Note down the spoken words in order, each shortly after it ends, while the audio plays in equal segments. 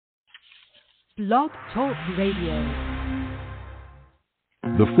Blog Talk Radio.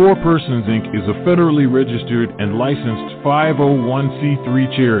 The Four Persons, Inc. is a federally registered and licensed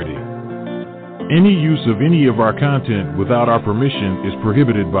 501c3 charity. Any use of any of our content without our permission is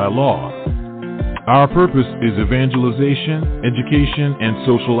prohibited by law. Our purpose is evangelization, education, and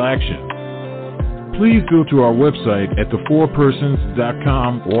social action. Please go to our website at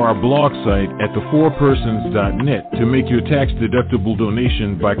thefourpersons.com or our blog site at thefourpersons.net to make your tax-deductible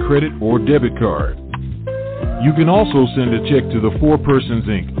donation by credit or debit card. You can also send a check to the Four Persons,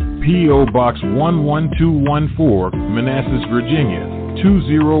 Inc., P.O. Box 11214, Manassas, Virginia,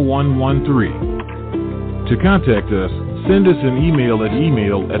 20113. To contact us, send us an email at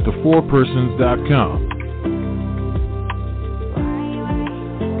thefourpersons.com.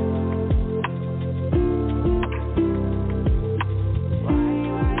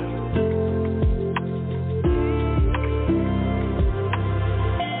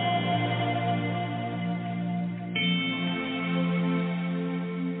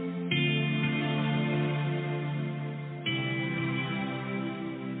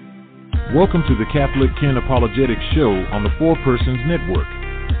 Welcome to the Catholic Ken Apologetics Show on the Four Persons Network.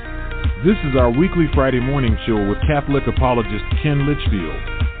 This is our weekly Friday morning show with Catholic apologist Ken Litchfield.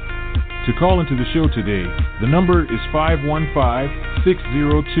 To call into the show today, the number is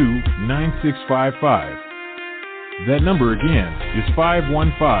 515-602-9655. That number again is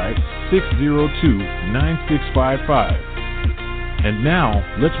 515-602-9655. And now,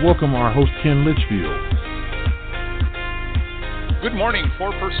 let's welcome our host Ken Litchfield. Good morning,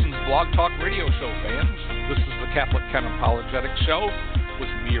 Four Persons Blog Talk Radio Show fans. This is the Catholic Ken Apologetics Show with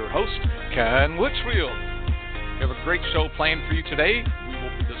me, your host, Ken Litchfield. We have a great show planned for you today. We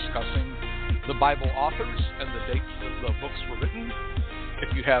will be discussing the Bible authors and the dates that the books were written.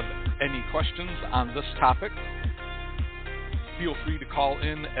 If you have any questions on this topic, feel free to call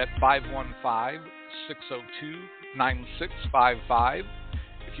in at 515-602-9655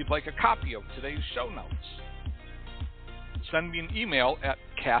 if you'd like a copy of today's show notes. Send me an email at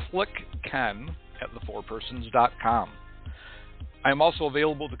catholicken@thefourpersons.com. I am also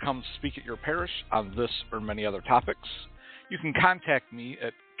available to come speak at your parish on this or many other topics. You can contact me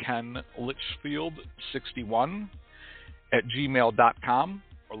at kenlitchfield61@gmail.com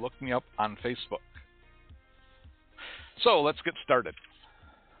or look me up on Facebook. So let's get started.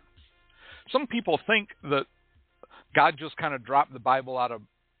 Some people think that God just kind of dropped the Bible out of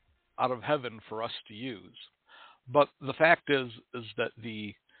heaven for us to use. But the fact is that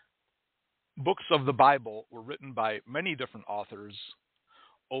the books of the Bible were written by many different authors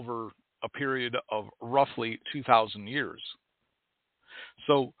over a period of roughly 2,000 years.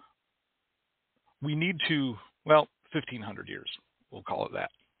 So we need to, 1,500 years, we'll call it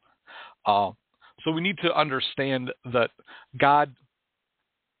that. So we need to understand that God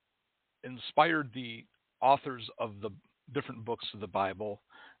inspired the authors of the different books of the Bible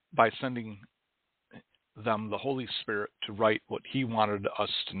by sending them the Holy Spirit to write what he wanted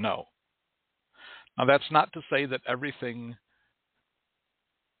us to know. Now, that's not to say that everything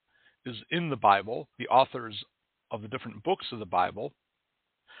is in the Bible. The authors of the different books of the Bible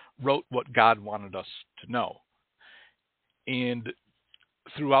wrote what God wanted us to know. And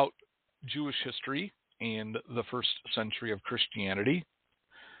throughout Jewish history and the first century of Christianity,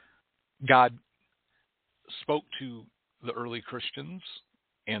 God spoke to the early Christians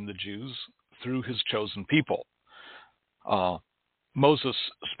and the Jews through his chosen people. Moses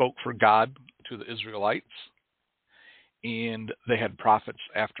spoke for God to the Israelites, and they had prophets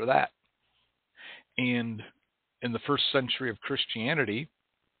after that. And in the first century of Christianity,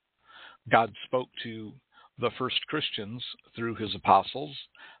 God spoke to the first Christians through his apostles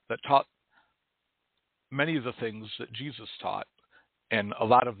that taught many of the things that Jesus taught, and a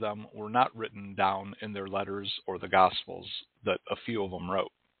lot of them were not written down in their letters or the Gospels that a few of them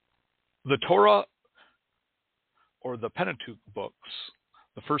wrote. The Torah, or the Pentateuch books,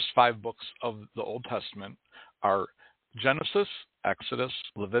 the first 5 books of the Old Testament, are Genesis, Exodus,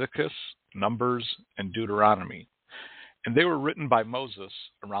 Leviticus, Numbers, and Deuteronomy. And they were written by Moses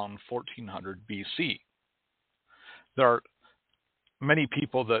around 1400 BC. There are many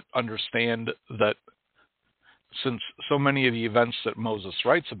people that understand that since so many of the events that Moses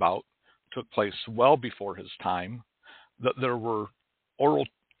writes about took place well before his time, that there were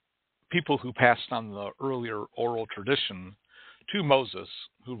people who passed on the earlier oral tradition to Moses,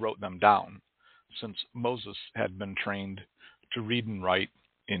 who wrote them down, since Moses had been trained to read and write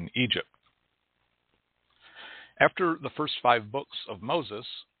in Egypt. After the first 5 books of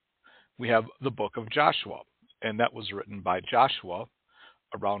Moses, we have the book of Joshua, and that was written by Joshua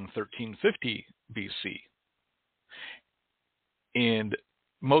around 1350 BC. And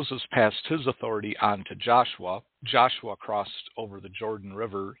Moses passed his authority on to Joshua. Joshua crossed over the Jordan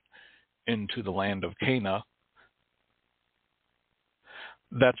River into the land of Canaan.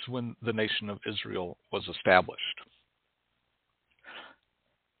 That's when the nation of Israel was established.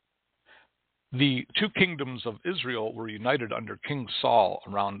 The two kingdoms of Israel were united under King Saul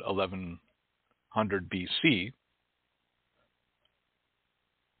around 1100 BC.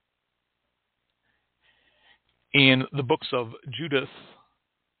 And the books of the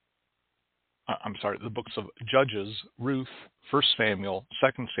books of Judges, Ruth, 1 Samuel,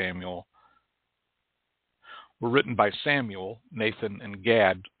 2 Samuel, were written by Samuel, Nathan, and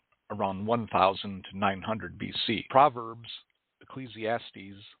Gad around 1000 to 900 BC. Proverbs,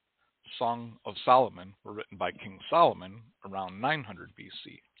 Ecclesiastes, Song of Solomon were written by King Solomon around 900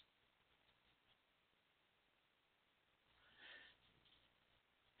 BC.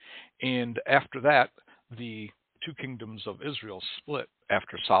 And after that, the two kingdoms of Israel split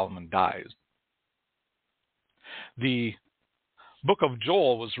after Solomon dies. The book of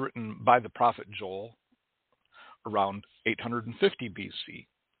Joel was written by the prophet Joel around 850 BC.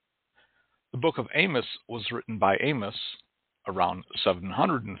 The book of Amos was written by Amos around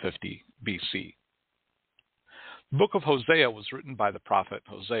 750 BC. The book of Hosea was written by the prophet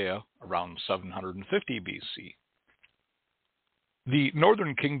Hosea around 750 BC. The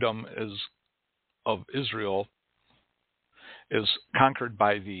northern kingdom of Israel is conquered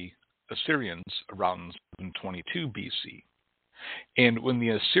by the Assyrians around 722 BC. And when the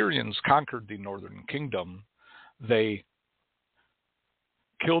Assyrians conquered the northern kingdom, they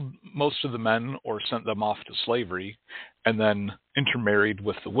killed most of the men or sent them off to slavery and then intermarried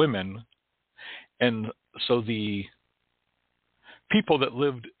with the women. And so the people that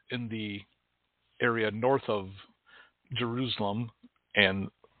lived in the area north of Jerusalem and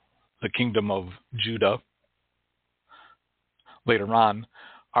the kingdom of Judah later on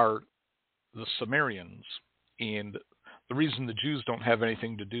are the Sumerians. And the reason the Jews don't have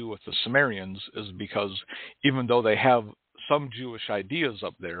anything to do with the Sumerians is because even though they have some Jewish ideas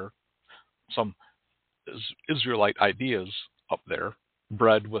up there, some Israelite ideas up there,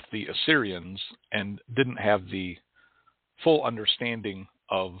 bred with the Assyrians and didn't have the full understanding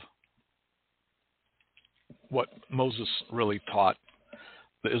of what Moses really taught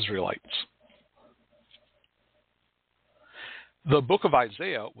the Israelites. The book of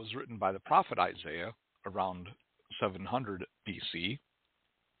Isaiah was written by the prophet Isaiah around 700 BC.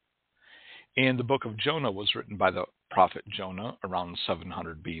 And the book of Jonah was written by the prophet Jonah around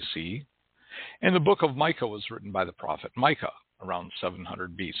 700 BC. And the book of Micah was written by the prophet Micah around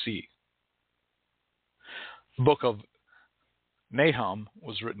 700 BC. The book of Nahum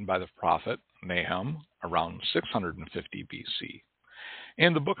was written by the prophet Nahum around 650 BC.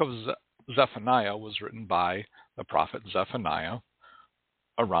 And the book of Zephaniah was written by the prophet Zephaniah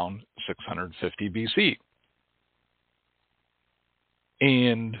around 650 BC.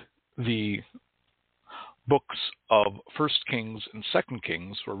 And the books of 1 Kings and 2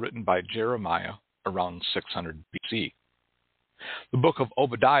 Kings were written by Jeremiah around 600 BC. The book of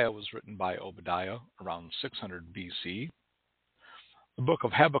Obadiah was written by Obadiah around 600 BC. The book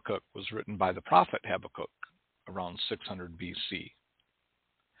of Habakkuk was written by the prophet Habakkuk around 600 BC.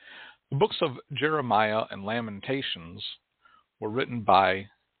 The books of Jeremiah and Lamentations were written by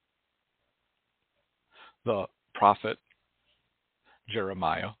the prophet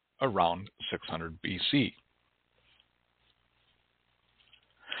Jeremiah around 600 BC.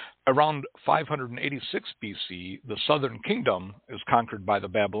 Around 586 BC, the southern kingdom is conquered by the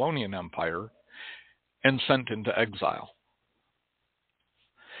Babylonian Empire and sent into exile.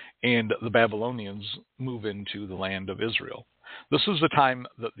 And the Babylonians move into the land of Israel. This is the time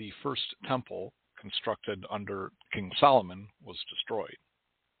that the first temple, constructed under King Solomon, was destroyed.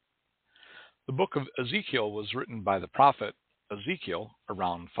 The book of Ezekiel was written by the prophet Ezekiel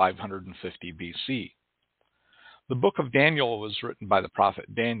around 550 BC. The book of Daniel was written by the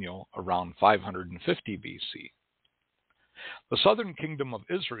prophet Daniel around 550 BC. The southern kingdom of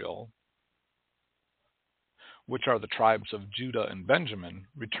Israel, which are the tribes of Judah and Benjamin,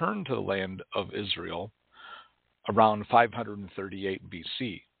 returned to the land of Israel around 538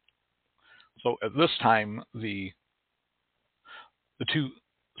 BC. So at this time, the two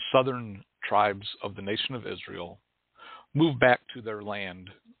southern tribes of the nation of Israel move back to their land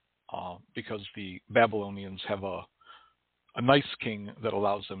because the Babylonians have a nice king that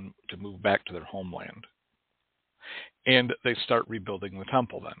allows them to move back to their homeland. And they start rebuilding the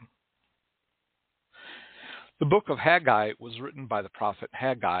temple then. The book of Haggai was written by the prophet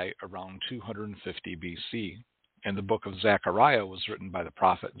Haggai around 250 BC. And the book of Zechariah was written by the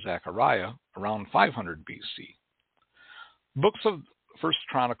prophet Zechariah around 500 BC. Books of First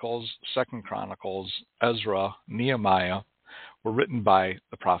Chronicles, Second Chronicles, Ezra, Nehemiah were written by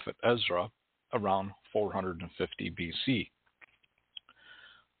the prophet Ezra around 450 BC.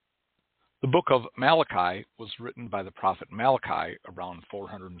 The book of Malachi was written by the prophet Malachi around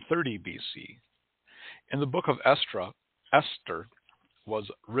 430 BC. And the book of Esther was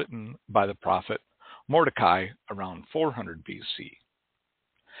written by the prophet Mordecai around 400 BC.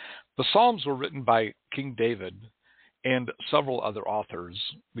 The Psalms were written by King David and several other authors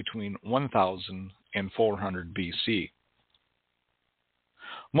between 1000 and 400 BC.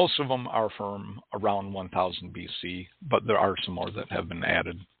 Most of them are from around 1000 BC, but there are some more that have been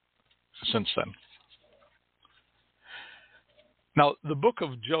added since then. Now, the book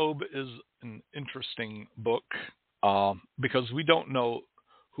of Job is an interesting book because we don't know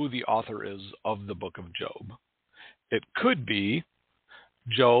who the author is of the book of Job. It could be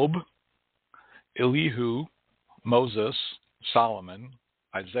Job, Elihu, Moses, Solomon,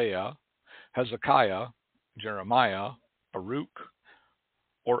 Isaiah, Hezekiah, Jeremiah, Baruch,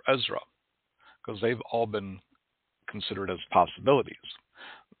 or Ezra, because they've all been considered as possibilities.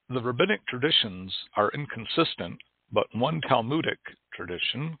 The rabbinic traditions are inconsistent, but one Talmudic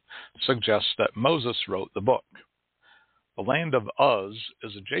tradition suggests that Moses wrote the book. The land of Uz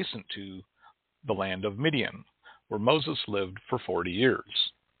is adjacent to the land of Midian, where Moses lived for 40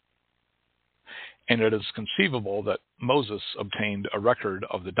 years. And it is conceivable that Moses obtained a record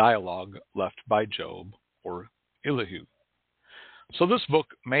of the dialogue left by Job or Elihu. So this book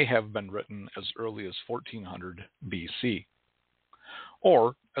may have been written as early as 1400 BC,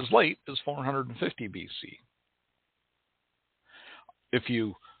 or as late as 450 BC. If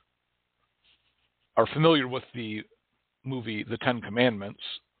you are familiar with the movie The Ten Commandments,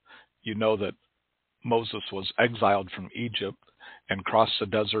 you know that Moses was exiled from Egypt and crossed the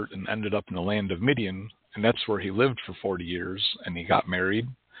desert and ended up in the land of Midian, and that's where he lived for 40 years, and he got married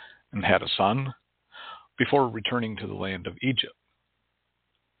and had a son before returning to the land of Egypt.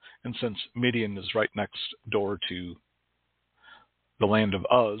 And since Midian is right next door to the land of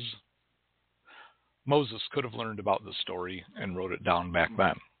Uz, Moses could have learned about the story and wrote it down back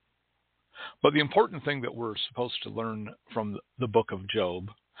then. But the important thing that we're supposed to learn from the book of Job,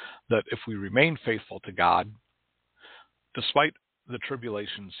 that if we remain faithful to God, despite the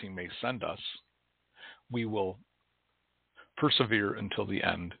tribulations he may send us, we will persevere until the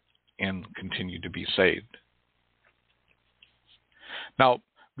end and continue to be saved. Now,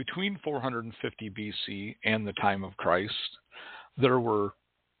 between 450 BC and the time of Christ, there were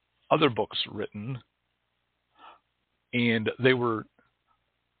other books written, and they were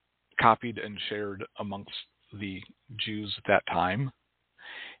copied and shared amongst the Jews at that time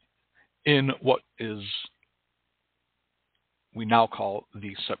in what we now call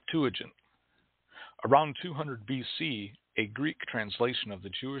the Septuagint. Around 200 BC, a Greek translation of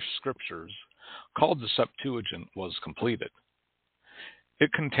the Jewish scriptures called the Septuagint was completed.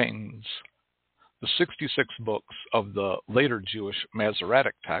 It contains the 66 books of the later Jewish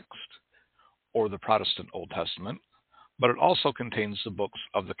Masoretic text, or the Protestant Old Testament, but it also contains the books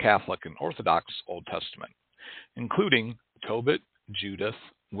of the Catholic and Orthodox Old Testament, including Tobit, Judith,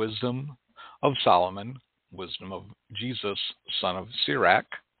 Wisdom of Solomon, Wisdom of Jesus, son of Sirach,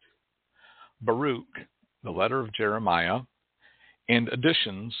 Baruch, the letter of Jeremiah, and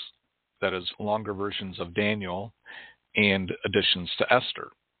additions, that is, longer versions of Daniel, and additions to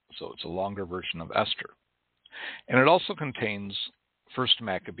Esther. So it's a longer version of Esther. And it also contains 1st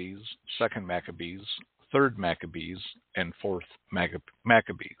Maccabees, 2nd Maccabees, 3rd Maccabees, and 4th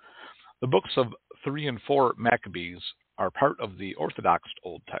Maccabees. The books of 3 and 4 Maccabees are part of the Orthodox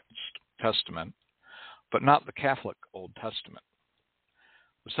Old Testament, but not the Catholic Old Testament.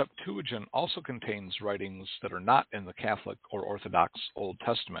 The Septuagint also contains writings that are not in the Catholic or Orthodox Old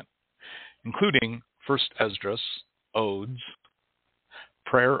Testament, including 1st Esdras, Odes,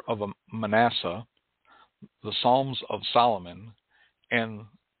 Prayer of Manasseh, the Psalms of Solomon, and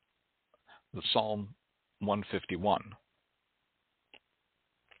the Psalm 151.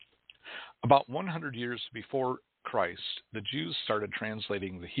 About 100 years before Christ, the Jews started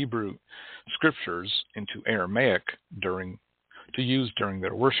translating the Hebrew scriptures into Aramaic to use during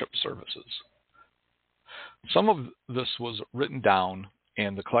their worship services. Some of this was written down,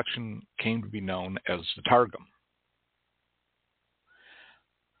 and the collection came to be known as the Targum.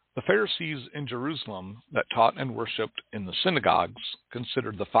 The Pharisees in Jerusalem that taught and worshipped in the synagogues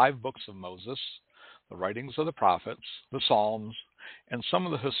considered the 5 books of Moses, the writings of the prophets, the Psalms, and some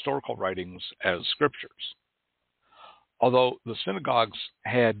of the historical writings as scriptures. Although the synagogues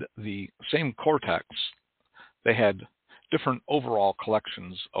had the same core texts, they had different overall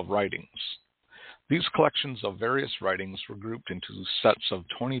collections of writings. These collections of various writings were grouped into sets of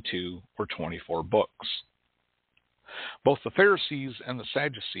 22 or 24 books. Both the Pharisees and the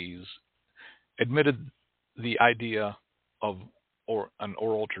Sadducees admitted the idea of an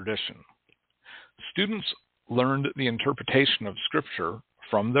oral tradition. Students learned the interpretation of Scripture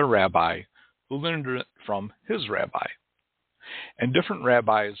from their rabbi, who learned it from his rabbi. And different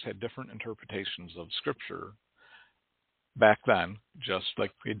rabbis had different interpretations of Scripture back then, just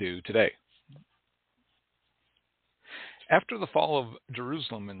like we do today. After the fall of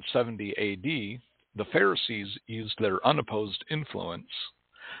Jerusalem in 70 AD, the Pharisees used their unopposed influence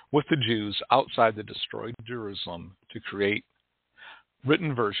with the Jews outside the destroyed Jerusalem to create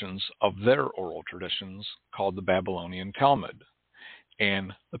written versions of their oral traditions called the Babylonian Talmud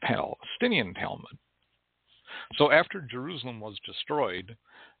and the Palestinian Talmud. So after Jerusalem was destroyed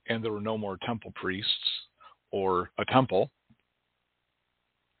and there were no more temple priests or a temple,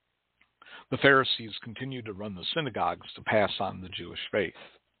 the Pharisees continued to run the synagogues to pass on the Jewish faith,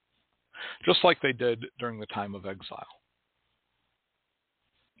 just like they did during the time of exile.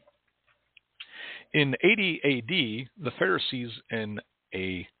 In 80 AD, the Pharisees in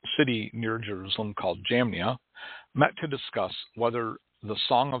a city near Jerusalem called Jamnia met to discuss whether the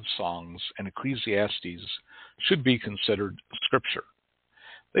Song of Songs and Ecclesiastes should be considered Scripture.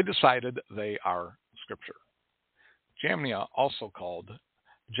 They decided they are Scripture. Jamnia, also called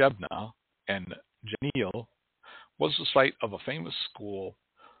Jebna and Janiel, was the site of a famous school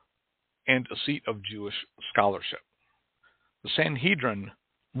and a seat of Jewish scholarship. The Sanhedrin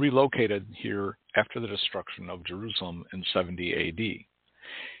relocated here after the destruction of Jerusalem in 70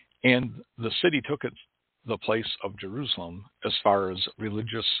 AD, and the city took the place of Jerusalem as far as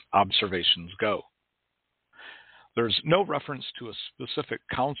religious observations go. There's no reference to a specific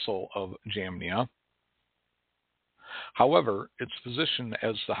council of Jamnia. However, its position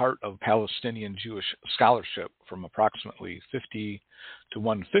as the heart of Palestinian Jewish scholarship from approximately 50 to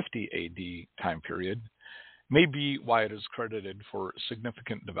 150 AD time period may be why it is credited for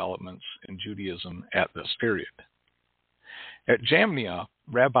significant developments in Judaism at this period. At Jamnia,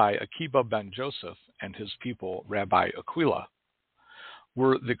 Rabbi Akiba ben Joseph and his pupil Rabbi Aquila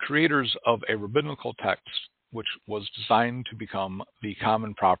were the creators of a rabbinical text which was designed to become the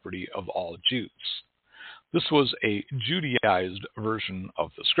common property of all Jews. This was a Judaized version of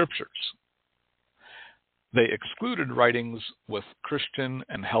the Scriptures. They excluded writings with Christian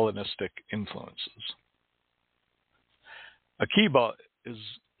and Hellenistic influences. Akiba is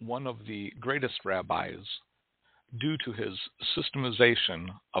one of the greatest rabbis due to his systemization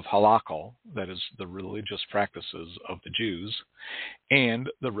of halakha, that is, the religious practices of the Jews, and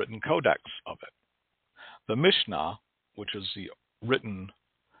the written codex of it. The Mishnah, which is the written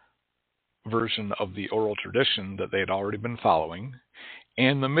version of the oral tradition that they had already been following,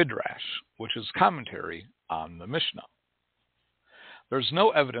 and the Midrash, which is commentary on the Mishnah. There's no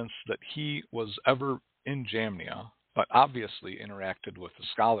evidence that he was ever in Jamnia, but obviously interacted with the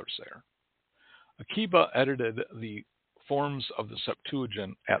scholars there. Akiba edited the forms of the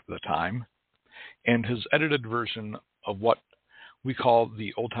Septuagint at the time, and his edited version of what we call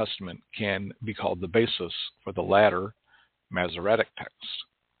the Old Testament can be called the basis for the latter Masoretic text.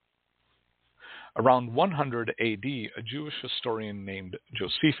 Around 100 AD, a Jewish historian named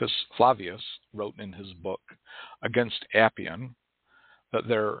Josephus Flavius wrote in his book Against Appian that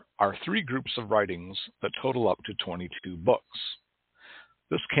there are three groups of writings that total up to 22 books.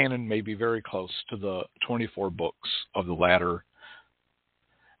 This canon may be very close to the 24 books of the latter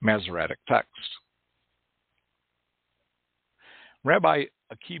Masoretic text. Rabbi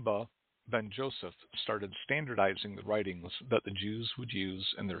Akiba ben Joseph started standardizing the writings that the Jews would use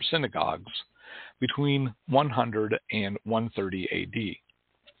in their synagogues between 100 and 130 AD.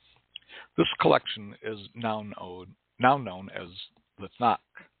 This collection is now known as the Tanakh.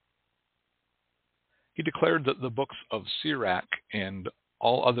 He declared that the books of Sirach and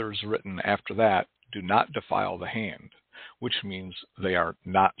all others written after that do not defile the hand, which means they are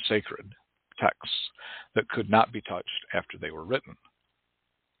not sacred texts that could not be touched after they were written.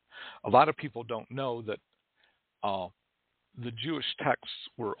 A lot of people don't know that the Jewish texts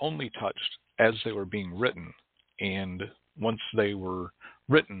were only touched as they were being written, and once they were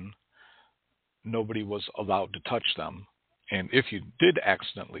written, nobody was allowed to touch them. And if you did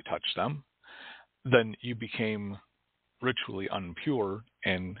accidentally touch them, then you became ritually impure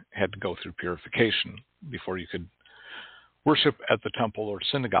and had to go through purification before you could worship at the temple or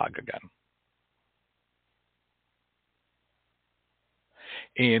synagogue again.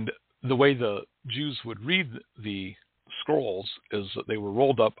 And the way the Jews would read the scrolls is that they were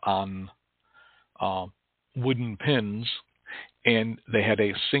rolled up on wooden pins, and they had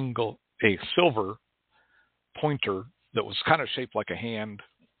a silver pointer that was kind of shaped like a hand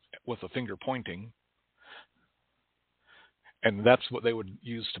with a finger pointing. And that's what they would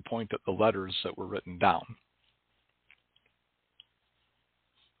use to point at the letters that were written down.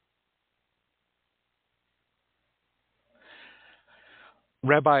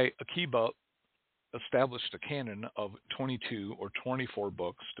 Rabbi Akiba established a canon of 22 or 24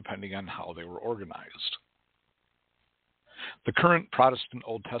 books, depending on how they were organized. The current Protestant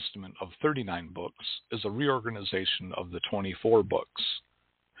Old Testament of 39 books is a reorganization of the 24 books.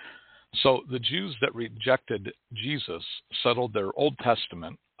 So the Jews that rejected Jesus settled their Old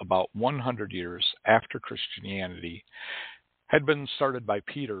Testament about 100 years after Christianity had been started by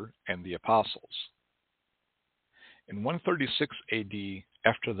Peter and the apostles. In 136 AD,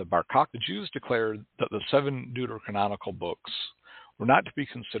 after the Bar Kokhba, the Jews declared that the 7 deuterocanonical books were not to be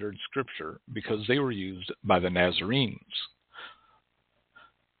considered scripture because they were used by the Nazarenes.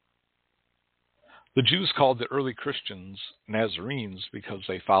 The Jews called the early Christians Nazarenes because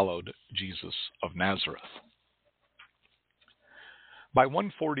they followed Jesus of Nazareth. By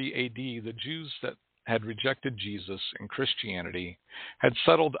 140 AD, the Jews that had rejected Jesus and Christianity had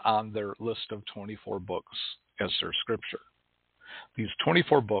settled on their list of 24 books as their scripture. These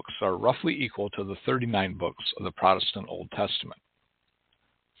 24 books are roughly equal to the 39 books of the Protestant Old Testament.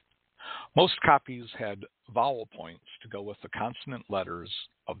 Most copies had vowel points to go with the consonant letters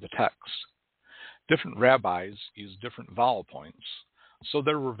of the text. Different rabbis used different vowel points, so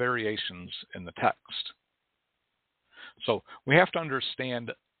there were variations in the text. So we have to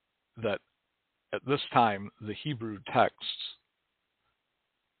understand that at this time, the Hebrew texts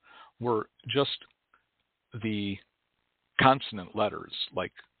were just the consonant letters,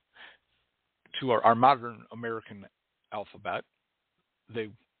 like to our modern American alphabet, they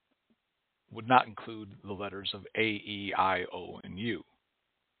would not include the letters of A, E, I, O, and U.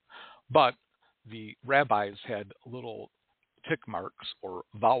 But the rabbis had little tick marks or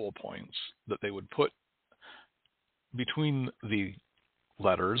vowel points that they would put between the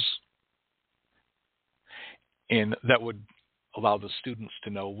letters, and that would allow the students to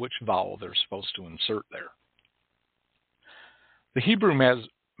know which vowel they're supposed to insert there. The Hebrew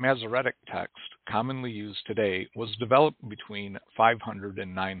Masoretic text, commonly used today, was developed between 500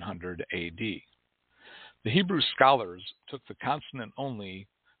 and 900 AD. The Hebrew scholars took the consonant-only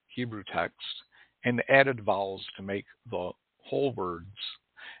Hebrew text and added vowels to make the whole words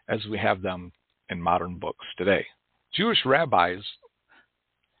as we have them in modern books today. Jewish rabbis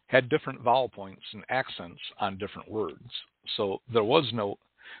had different vowel points and accents on different words, so there was no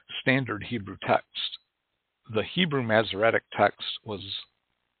standard Hebrew text. The Hebrew Masoretic text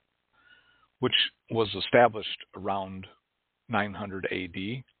which was established around 900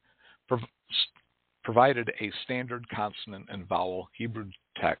 AD, provided a standard consonant and vowel Hebrew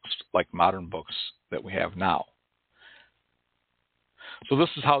text like modern books that we have now. So this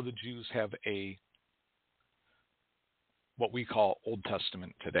is how the Jews have what we call Old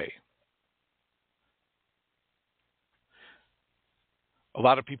Testament today. A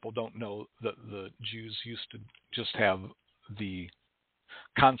lot of people don't know that the Jews used to just have the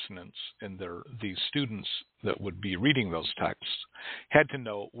consonants, and the students that would be reading those texts had to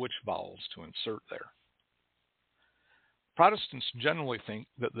know which vowels to insert there. Protestants generally think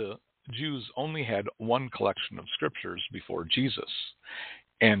that the Jews only had one collection of scriptures before Jesus,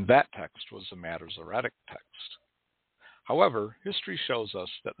 and that text was the Masoretic text. However, history shows us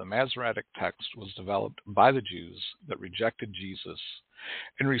that the Masoretic text was developed by the Jews that rejected Jesus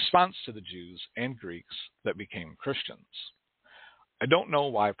in response to the Jews and Greeks that became Christians. I don't know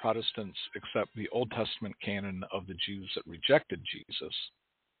why Protestants accept the Old Testament canon of the Jews that rejected Jesus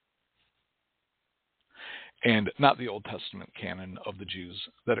and not the Old Testament canon of the Jews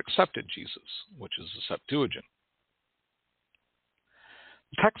that accepted Jesus, which is the Septuagint.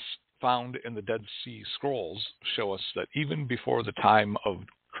 The texts found in the Dead Sea Scrolls show us that even before the time of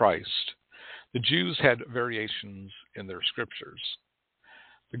Christ, the Jews had variations in their scriptures.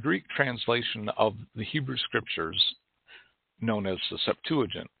 The Greek translation of the Hebrew scriptures, known as the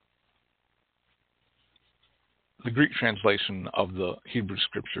Septuagint, the Greek translation of the Hebrew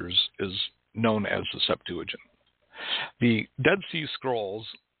scriptures is known as the Septuagint. The Dead Sea Scrolls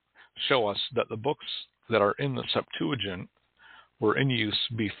show us that the books that are in the Septuagint were in use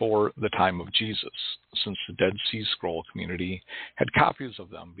before the time of Jesus, since the Dead Sea Scroll community had copies of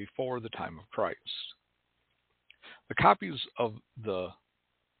them before the time of Christ. The copies of the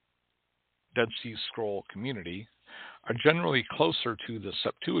Dead Sea Scroll community are generally closer to the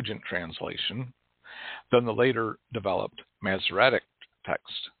Septuagint translation than the later developed Masoretic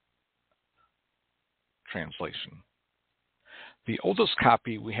text translation. The oldest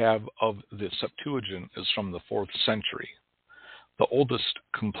copy we have of the Septuagint is from the 4th century. The oldest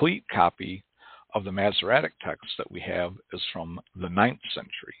complete copy of the Masoretic text that we have is from the 9th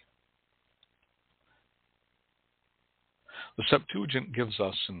century. The Septuagint gives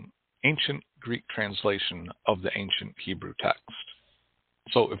us an ancient Greek translation of the ancient Hebrew text.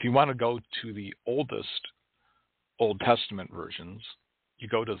 So if you want to go to the oldest Old Testament versions, you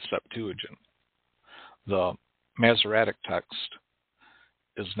go to the Septuagint. The Masoretic text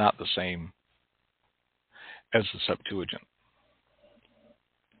is not the same as the Septuagint.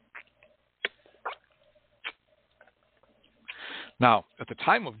 Now, at the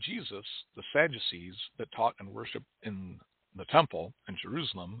time of Jesus, the Sadducees that taught and worshiped in the temple in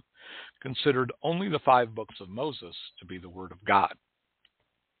Jerusalem considered only the 5 books of Moses to be the Word of God.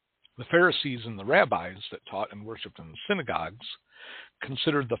 The Pharisees and the rabbis that taught and worshiped in the synagogues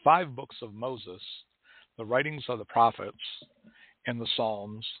considered the 5 books of Moses, the writings of the prophets, and the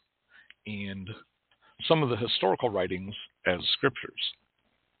Psalms, and some of the historical writings as scriptures.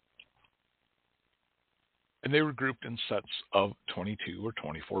 And they were grouped in sets of 22 or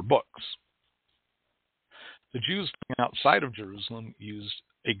 24 books. The Jews outside of Jerusalem used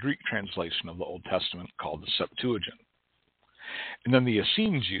a Greek translation of the Old Testament called the Septuagint. And then the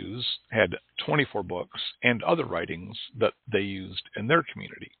Essene Jews had 24 books and other writings that they used in their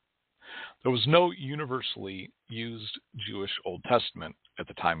community. There was no universally used Jewish Old Testament at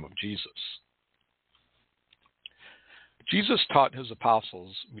the time of Jesus. Jesus taught his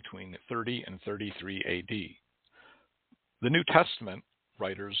apostles between 30 and 33 AD. The New Testament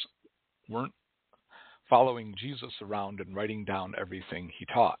writers weren't following Jesus around and writing down everything he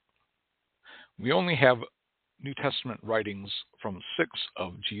taught. We only have New Testament writings from 6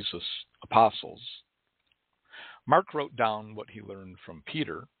 of Jesus' apostles. Mark wrote down what he learned from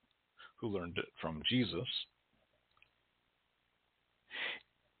Peter, who learned it from Jesus.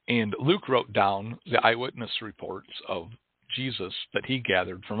 And Luke wrote down the eyewitness reports of Jesus that he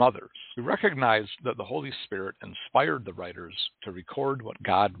gathered from others. We recognize that the Holy Spirit inspired the writers to record what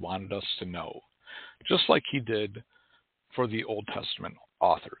God wanted us to know, just like he did for the Old Testament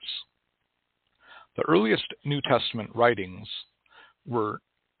authors. The earliest New Testament writings weren't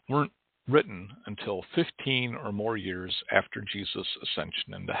written until 15 or more years after Jesus'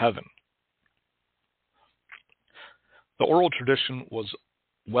 ascension into heaven. The oral tradition was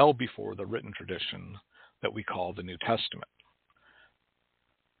well before the written tradition that we call the New Testament.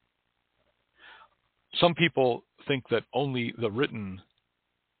 Some people think that only the written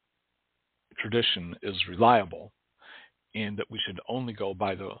tradition is reliable and that we should only go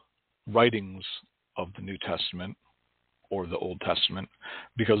by the writings of the New Testament or the Old Testament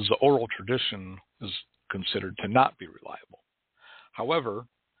because the oral tradition is considered to not be reliable. However,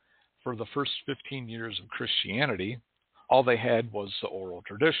 for the first 15 years of Christianity, all they had was the oral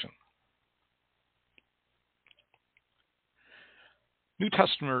tradition. New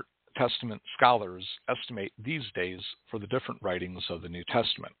Testament scholars estimate these days for the different writings of the New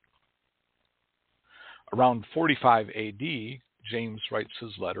Testament. Around 45 AD, James writes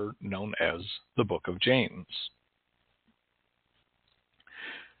his letter known as the Book of James.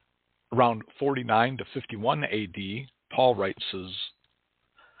 Around 49 to 51 AD, Paul writes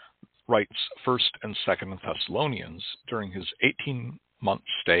 1st and 2nd Thessalonians during his 18-month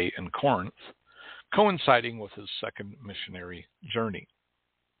stay in Corinth, coinciding with his second missionary journey.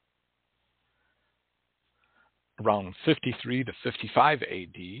 Around 53 to 55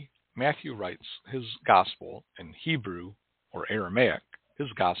 AD, Matthew writes his gospel in Hebrew or Aramaic, his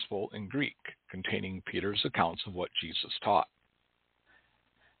gospel in Greek, containing Peter's accounts of what Jesus taught.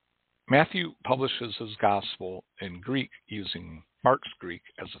 Matthew publishes his gospel in Greek using Mark's Greek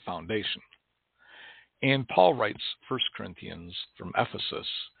as a foundation. And Paul writes 1 Corinthians from Ephesus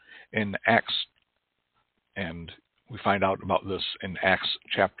in Acts, and we find out about this in Acts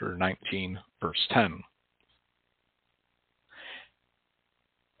chapter 19, verse 10.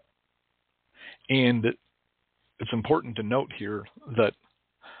 And it's important to note here that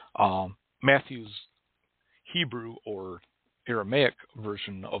Matthew's Hebrew or Aramaic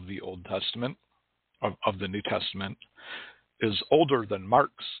version of the Old Testament, of the New Testament, is older than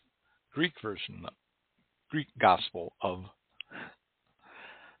Mark's Greek version, Greek gospel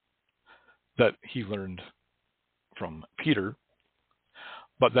that he learned from Peter.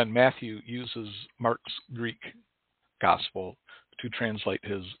 But then Matthew uses Mark's Greek gospel to translate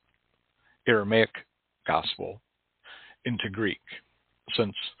his Aramaic gospel into Greek,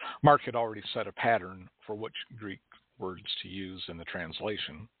 since Mark had already set a pattern for which Greek words to use in the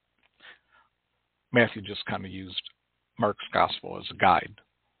translation. Matthew just kind of used Mark's gospel as a guide.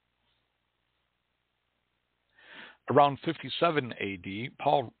 Around 57 AD,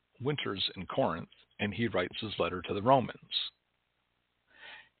 Paul winters in Corinth, and he writes his letter to the Romans.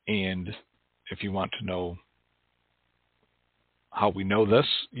 And if you want to know how we know this,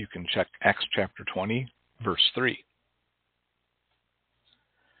 you can check Acts chapter 20, verse 3.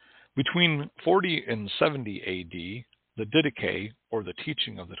 Between 40 and 70 AD, the Didache, or the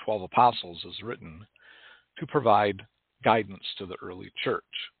teaching of the 12 apostles, is written to provide guidance to the early church.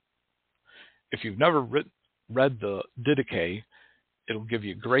 If you've never read the Didache, it'll give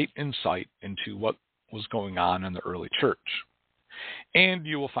you great insight into what was going on in the early church. And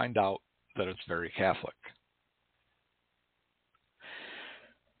you will find out that it's very Catholic.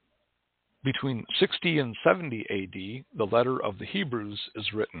 Between 60 and 70 AD, the letter of the Hebrews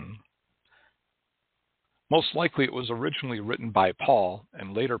is written. Most likely it was originally written by Paul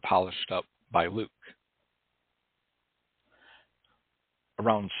and later polished up by Luke.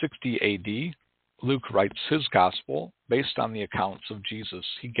 Around 60 AD, Luke writes his gospel based on the accounts of Jesus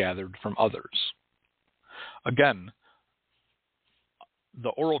he gathered from others. Again, the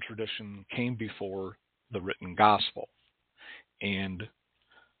oral tradition came before the written gospel, and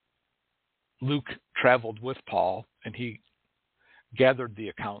Luke traveled with Paul, and he gathered the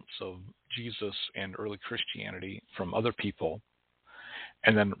accounts of Jesus and early Christianity from other people,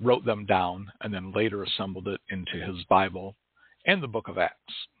 and then wrote them down, and then later assembled it into his Bible and the book of Acts.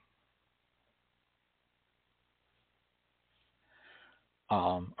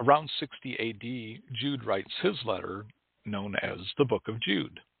 Around 60 AD, Jude writes his letter known as the Book of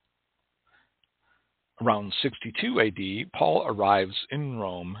Jude. Around 62 AD, Paul arrives in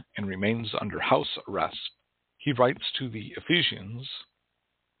Rome and remains under house arrest. He writes to the Ephesians,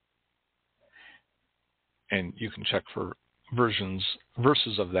 and you can check for verses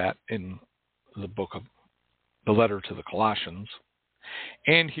of that in the letter to the Colossians.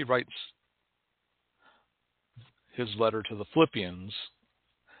 And he writes his letter to the Philippians,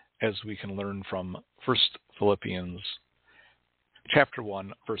 as we can learn from 1 Philippians chapter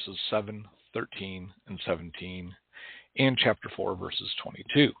 1, verses 7, 13, and 17, and chapter 4, verses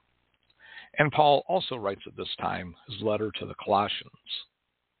 22. And Paul also writes at this time his letter to the Colossians.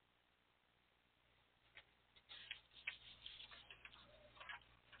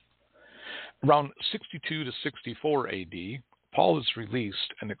 Around 62 to 64 AD, Paul is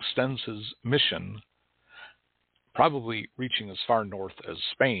released and extends his mission, probably reaching as far north as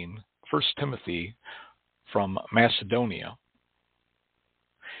Spain, 1 Timothy, from Macedonia.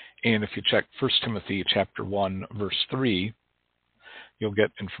 And if you check 1 Timothy chapter 1, verse 3, you'll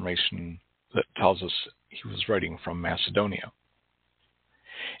get information that tells us he was writing from Macedonia.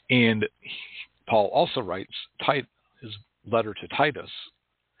 And Paul also writes his letter to Titus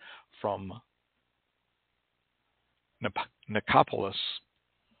from Nicopolis,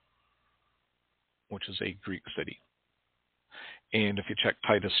 which is a Greek city. And if you check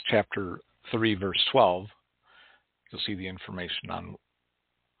Titus chapter 3, verse 12, you'll see the information on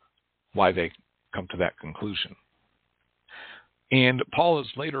why they come to that conclusion. And Paul is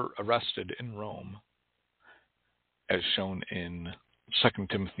later arrested in Rome, as shown in 2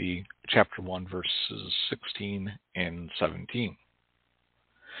 Timothy chapter 1, verses 16 and 17.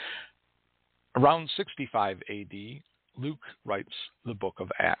 Around 65 AD, Luke writes the book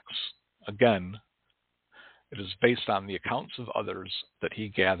of Acts. Again, it is based on the accounts of others that he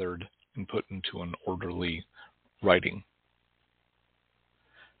gathered and put into an orderly writing.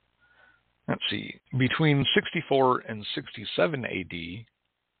 Let's see. Between 64 and 67 AD,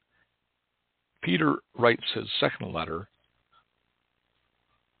 Peter writes his second letter,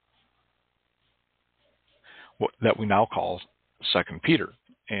 that we now call 2 Peter,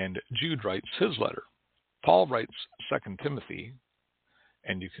 and Jude writes his letter. Paul writes 2 Timothy,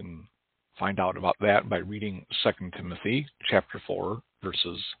 and you can find out about that by reading 2 Timothy chapter 4,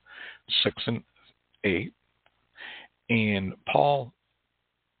 verses 6 and 8. And Paul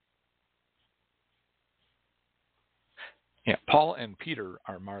and Peter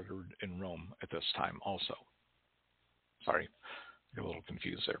are martyred in Rome at this time also. Sorry, I got a little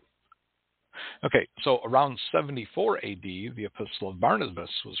confused there. Okay, so around 74 AD, the Epistle of Barnabas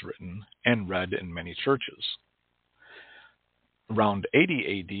was written and read in many churches. Around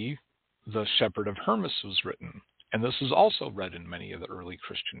 80 AD, the Shepherd of Hermas was written, and this is also read in many of the early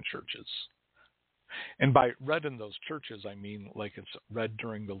Christian churches. And by read in those churches, I mean like it's read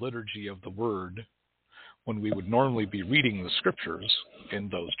during the liturgy of the Word, when we would normally be reading the scriptures in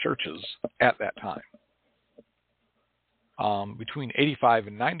those churches at that time. Between 85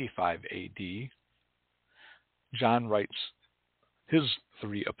 and 95 AD, John writes his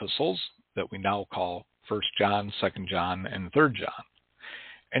three epistles that we now call 1 John, 2 John, and 3 John.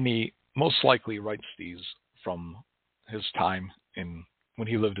 And he most likely writes these from his time when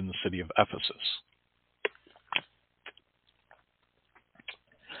he lived in the city of Ephesus.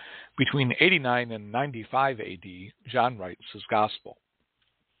 Between 89 and 95 AD, John writes his gospel.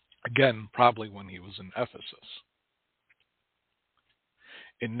 Again, probably when he was in Ephesus.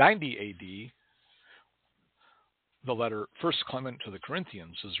 In 90 AD, the letter 1 Clement to the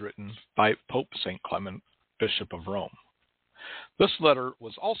Corinthians is written by Pope St. Clement, Bishop of Rome. This letter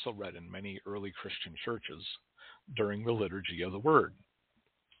was also read in many early Christian churches during the liturgy of the Word.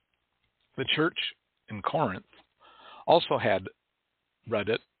 The church in Corinth also had read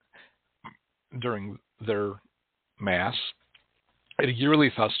it during their Mass at a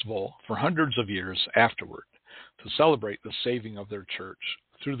yearly festival for hundreds of years afterward to celebrate the saving of their church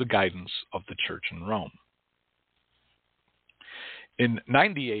through the guidance of the church in Rome. In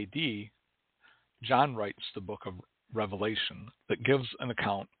 90 AD, John writes the book of Revelation that gives an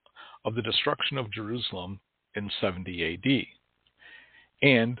account of the destruction of Jerusalem in 70 AD.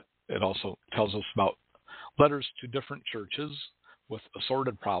 And it also tells us about letters to different churches with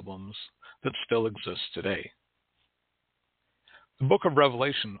assorted problems that still exist today. The book of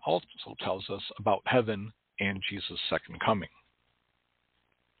Revelation also tells us about heaven and Jesus' second coming.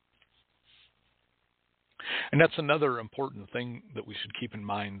 And that's another important thing that we should keep in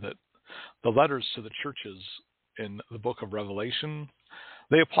mind, that the letters to the churches in the book of Revelation,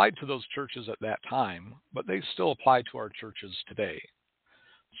 they applied to those churches at that time, but they still apply to our churches today.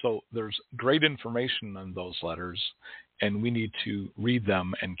 So there's great information in those letters, and we need to read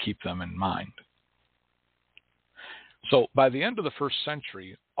them and keep them in mind. So by the end of the first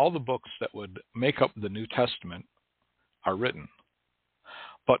century, all the books that would make up the New Testament are written.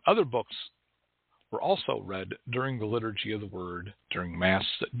 But other books were also read during the liturgy of the Word during Mass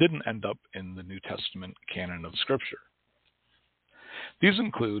that didn't end up in the New Testament canon of Scripture. These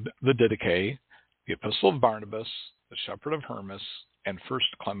include the Didache, the Epistle of Barnabas, the Shepherd of Hermas, and 1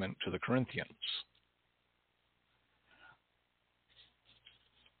 Clement to the Corinthians.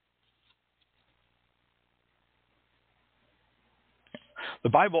 The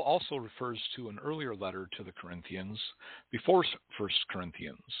Bible also refers to an earlier letter to the Corinthians before 1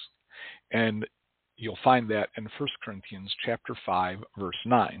 Corinthians, and you'll find that in 1 Corinthians chapter 5, verse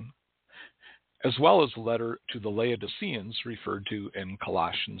 9, as well as a letter to the Laodiceans referred to in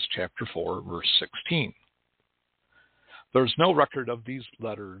Colossians chapter 4, verse 16. There's no record of these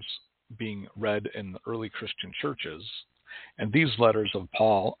letters being read in the early Christian churches, and these letters of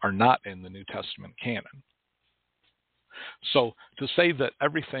Paul are not in the New Testament canon. So to say that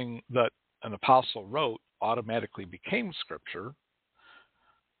everything that an apostle wrote automatically became Scripture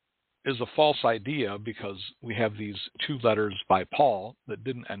is a false idea, because we have these two letters by Paul that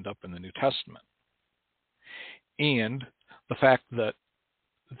didn't end up in the New Testament. And the fact that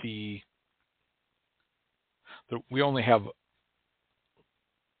we only have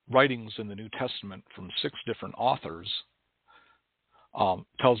writings in the New Testament from 6 different authors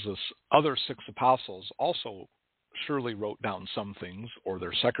tells us other 6 apostles also surely wrote down some things, or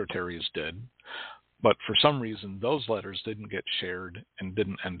their secretaries did, but for some reason those letters didn't get shared and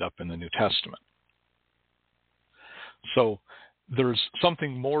didn't end up in the New Testament. So there's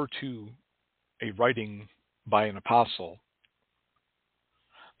something more to a writing by an apostle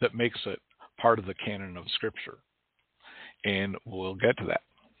that makes it part of the canon of Scripture, and we'll get to that.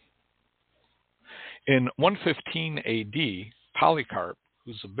 In 115 AD, Polycarp,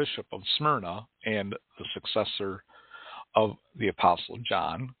 who's a bishop of Smyrna and the successor of the Apostle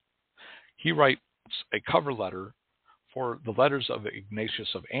John, he writes a cover letter for the letters of Ignatius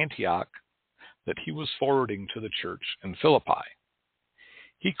of Antioch that he was forwarding to the church in Philippi.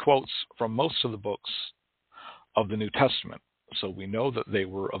 He quotes from most of the books of the New Testament, so we know that they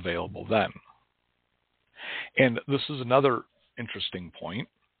were available then. And this is another interesting point,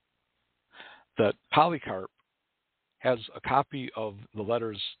 that Polycarp has a copy of the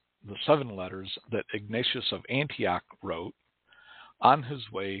letters, the 7 letters that Ignatius of Antioch wrote on his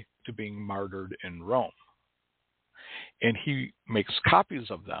way to being martyred in Rome. And he makes copies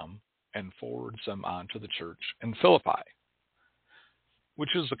of them and forwards them on to the church in Philippi,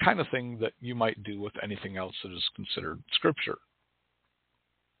 which is the kind of thing that you might do with anything else that is considered Scripture.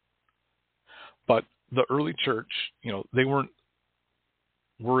 But the early church, they weren't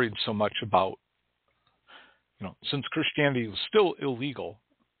worried so much about, since Christianity was still illegal,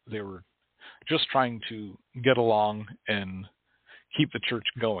 they were just trying to get along and keep the church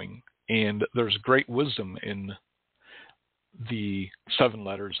going. And there's great wisdom in the 7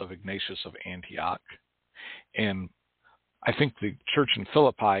 letters of Ignatius of Antioch. And I think the church in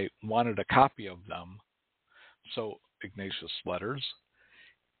Philippi wanted a copy of them. So Ignatius' letters,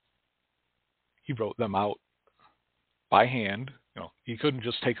 he wrote them out by hand. He couldn't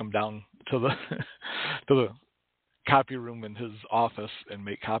just take them down to the to the copy room in his office and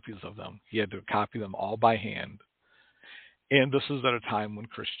make copies of them. He had to copy them all by hand. And this is at a time when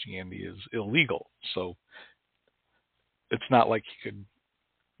Christianity is illegal. So it's not like he could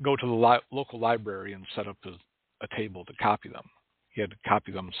go to the local library and set up a table to copy them. He had to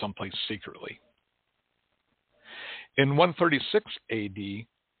copy them someplace secretly. In 136 AD,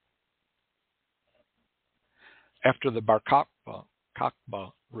 after the Bar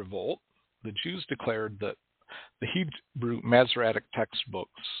Kokhba revolt, the Jews declared that the Hebrew Masoretic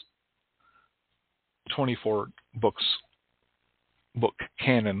textbooks, 24 book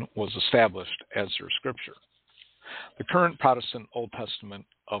canon, was established as their scripture. The current Protestant Old Testament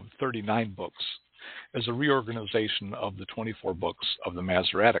of 39 books is a reorganization of the 24 books of the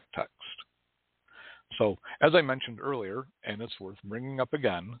Masoretic text. So, as I mentioned earlier, and it's worth bringing up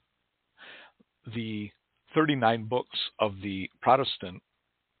again, the 39 books of the Protestant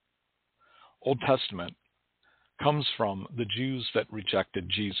Old Testament comes from the Jews that rejected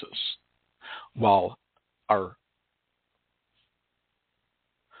Jesus, while our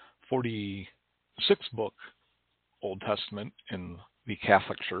 46-book Old Testament in the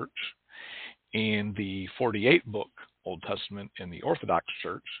Catholic Church and the 48-book Old Testament in the Orthodox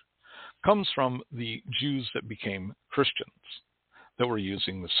Church comes from the Jews that became Christians that were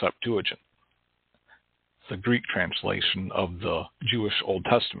using the Septuagint, the Greek translation of the Jewish Old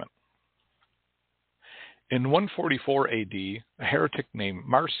Testament. In 144 AD, a heretic named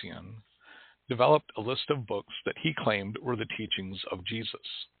Marcion developed a list of books that he claimed were the teachings of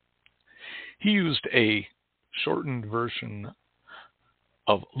Jesus. He used a shortened version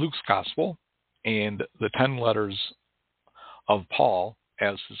of Luke's Gospel and the 10 letters of Paul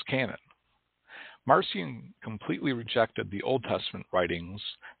as his canon. Marcion completely rejected the Old Testament writings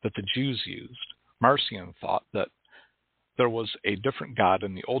that the Jews used. Marcion thought that there was a different God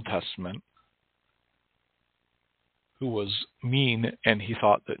in the Old Testament who was mean, and he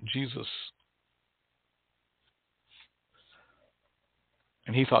thought that Jesus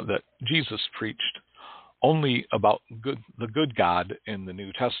preached only about the good God in the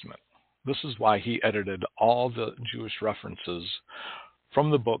New Testament. This is why he edited all the Jewish references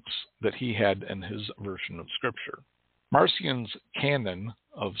from the books that he had in his version of Scripture. Marcion's canon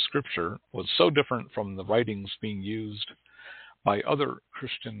of Scripture was so different from the writings being used by other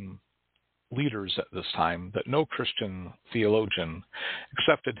Christian leaders at this time that no Christian theologian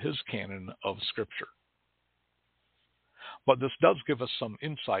accepted his canon of Scripture. But this does give us some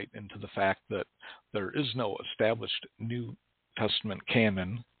insight into the fact that there is no established New Testament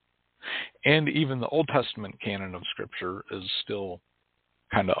canon, and even the Old Testament canon of Scripture is still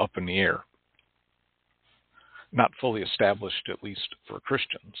kind of up in the air. Not fully established, at least for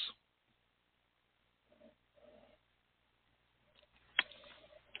Christians.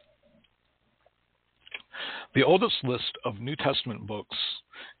 The oldest list of New Testament books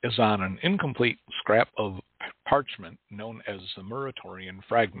is on an incomplete scrap of parchment known as the Muratorian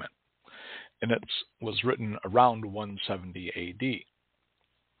Fragment, and it was written around 170 AD.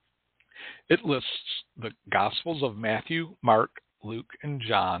 It lists the Gospels of Matthew, Mark, Luke, and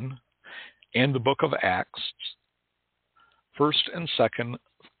John, and the book of Acts, 1st and 2nd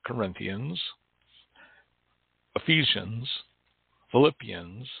Corinthians, Ephesians,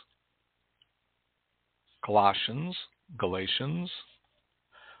 Philippians, Colossians, Galatians,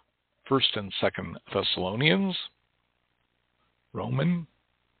 1st and 2nd Thessalonians, Romans,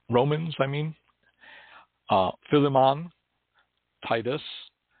 Philemon, Titus,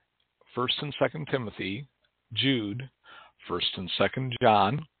 1st and 2nd Timothy, Jude, 1st and 2nd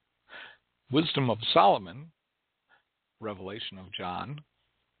John, Wisdom of Solomon, Revelation of John,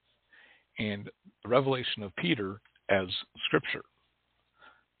 and the Revelation of Peter as Scripture.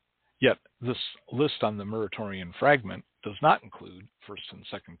 Yet this list on the Muratorian Fragment does not include 1st and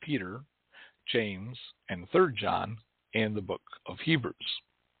 2nd Peter, James, and 3rd John, and the book of Hebrews.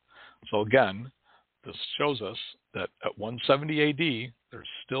 So again, this shows us that at 170 AD, there's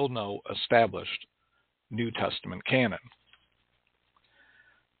still no established New Testament canon.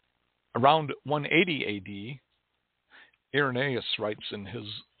 Around 180 AD, Irenaeus writes in his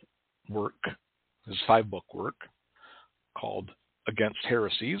work, his 5-book work, called Against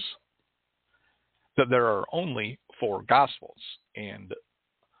Heresies, that there are only 4 Gospels, and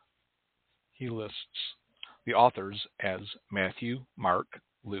he lists the authors as Matthew, Mark,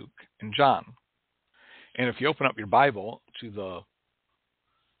 Luke, and John. And if you open up your Bible to the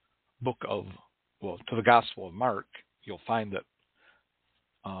Gospel of Mark, you'll find that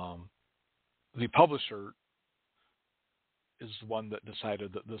the publisher is the one that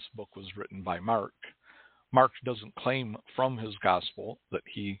decided that this book was written by Mark, Mark doesn't claim from his gospel that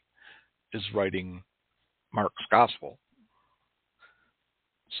he is writing Mark's gospel.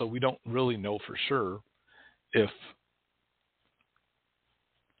 So we don't really know for sure if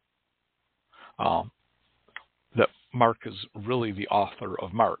that Mark is really the author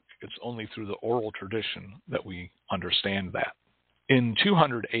of Mark. It's only through the oral tradition that we understand that. In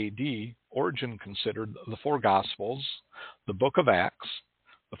 200 AD, Origen considered the four Gospels, the book of Acts,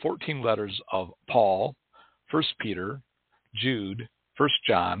 the 14 letters of Paul, 1 Peter, Jude, 1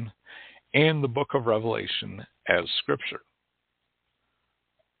 John, and the book of Revelation as Scripture.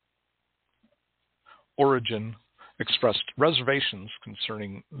 Origen expressed reservations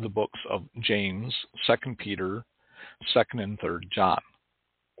concerning the books of James, 2 Peter, 2 and 3 John.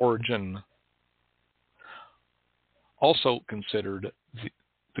 Origen also considered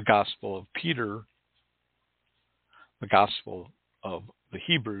the Gospel of Peter, the Gospel of the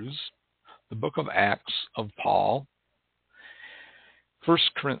Hebrews, the book of Acts of Paul, 1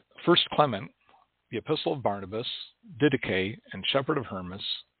 Clement, the Epistle of Barnabas, Didache, and Shepherd of Hermas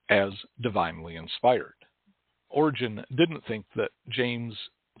as divinely inspired. Origen didn't think that James,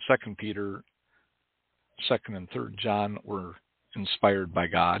 2 Peter, 2 and 3 John were inspired by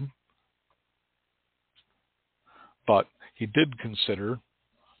God, but he did consider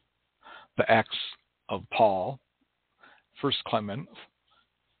the Acts of Paul, 1 Clement,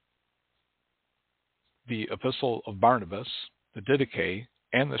 the Epistle of Barnabas, the Didache,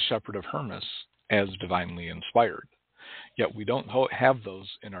 and the Shepherd of Hermas as divinely inspired. Yet we don't have those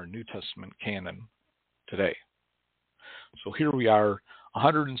in our New Testament canon today. So here we are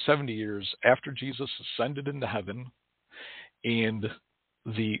 170 years after Jesus ascended into heaven, and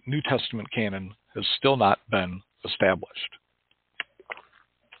the New Testament canon has still not been established.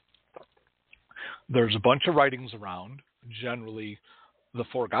 There's a bunch of writings around. Generally, the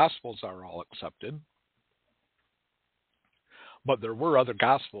four Gospels are all accepted. But there were other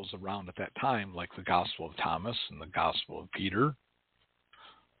Gospels around at that time, like the Gospel of Thomas and the Gospel of Peter.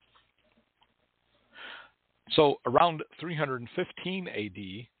 So around 315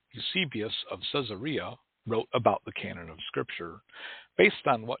 AD, Eusebius of Caesarea wrote about the canon of Scripture based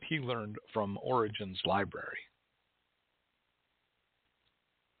on what he learned from Origen's library.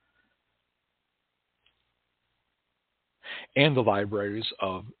 And the libraries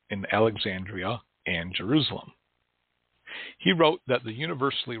in Alexandria and Jerusalem. He wrote that the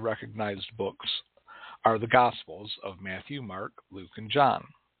universally recognized books are the Gospels of Matthew, Mark, Luke, and John,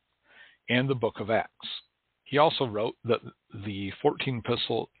 and the book of Acts. He also wrote that the 14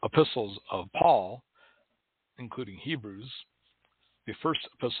 epistles of Paul, including Hebrews, the first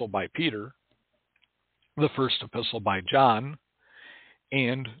epistle by Peter, the first epistle by John,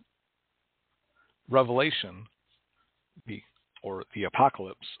 and Revelation, the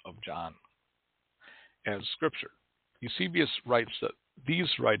Apocalypse of John, as Scripture. Eusebius writes that these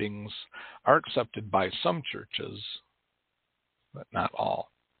writings are accepted by some churches, but not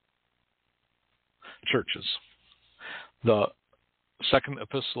all churches. The second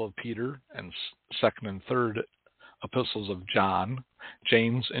epistle of Peter and second and third epistles of John,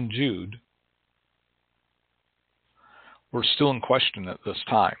 James, and Jude were still in question at this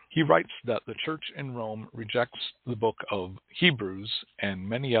time. He writes that the church in Rome rejects the book of Hebrews, and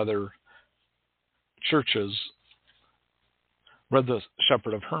many other churches read the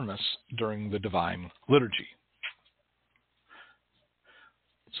Shepherd of Hermas during the Divine Liturgy.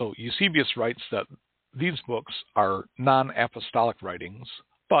 So Eusebius writes that these books are non-apostolic writings,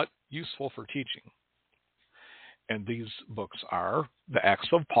 but useful for teaching. And these books are the Acts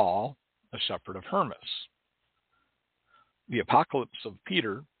of Paul, the Shepherd of Hermas, the Apocalypse of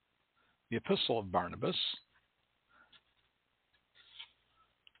Peter, the Epistle of Barnabas,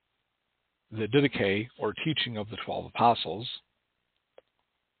 the Didache, or Teaching of the 12 Apostles,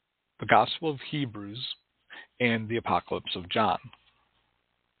 the Gospel of Hebrews, and the Apocalypse of John.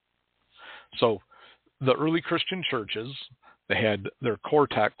 So the early Christian churches, they had their core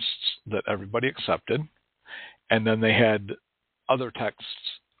texts that everybody accepted, and then they had other texts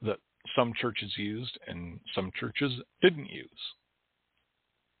that some churches used and some churches didn't use.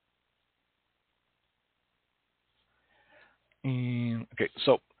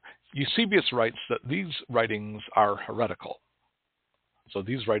 So Eusebius writes that these writings are heretical. So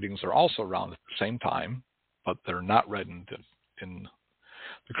these writings are also around at the same time, but they're not read in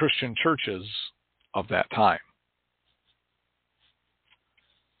the Christian churches of that time.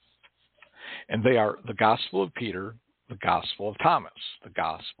 And they are the Gospel of Peter, the Gospel of Thomas, the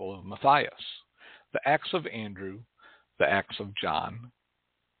Gospel of Matthias, the Acts of Andrew, the Acts of John,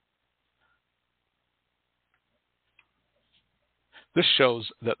 This shows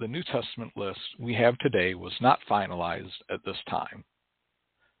that the New Testament list we have today was not finalized at this time.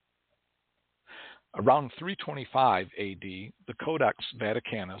 Around 325 AD, the Codex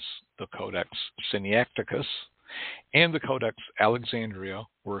Vaticanus, the Codex Sinaiticus, and the Codex Alexandria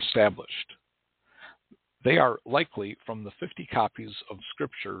were established. They are likely from the 50 copies of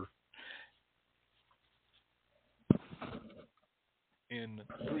Scripture in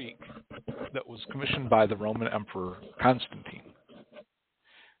Greek that was commissioned by the Roman Emperor Constantine.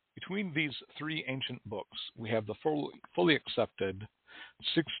 Between these three ancient books, we have the fully accepted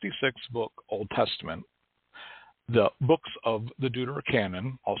 66-book Old Testament, the books of the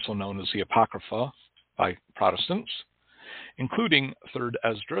Deuterocanon, also known as the Apocrypha by Protestants, including 3rd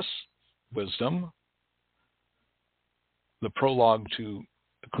Esdras, Wisdom, the prologue to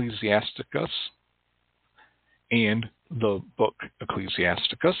Ecclesiasticus, and the book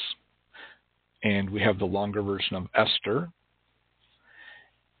Ecclesiasticus, and we have the longer version of Esther,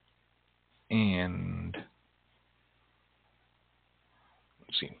 and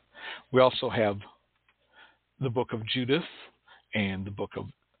let's see, we also have the book of Judith and the book of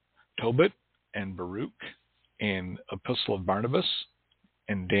Tobit and Baruch and Epistle of Barnabas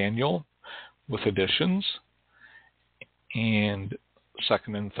and Daniel with additions, and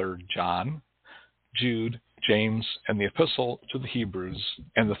 2nd and 3rd John, Jude, James, and the Epistle to the Hebrews,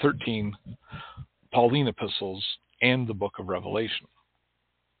 and the 13 Pauline epistles, and the book of Revelation.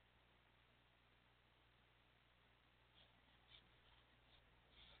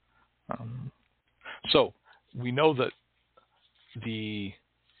 So we know that the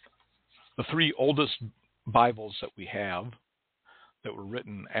three oldest Bibles that we have that were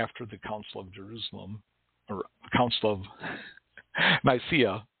written after the Council of Jerusalem, or Council of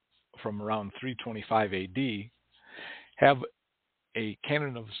Nicaea from around 325 AD, have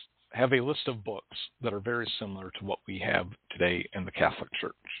a list of books that are very similar to what we have today in the Catholic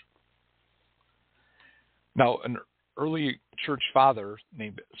Church. Now, an early church father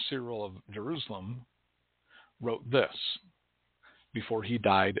named Cyril of Jerusalem wrote this before he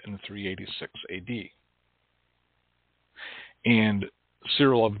died in 386 AD. And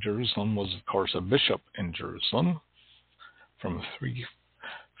Cyril of Jerusalem was, of course, a bishop in Jerusalem from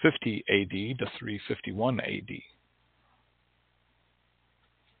 350 AD to 351 AD.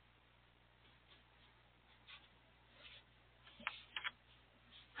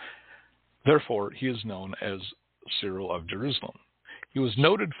 Therefore, he is known as Cyril of Jerusalem. He was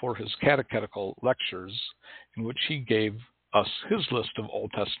noted for his catechetical lectures in which he gave us his list of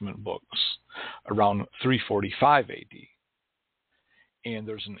Old Testament books around 345 AD. And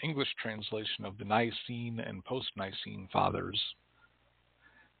there's an English translation of the Nicene and post-Nicene Fathers.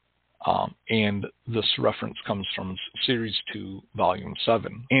 And this reference comes from Series 2, Volume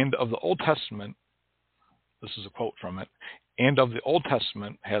 7. And of the Old Testament, this is a quote from it, and of the Old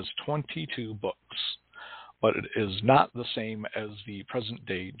Testament has 22 books, but it is not the same as the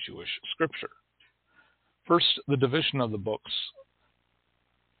present-day Jewish scripture. First, the division of the books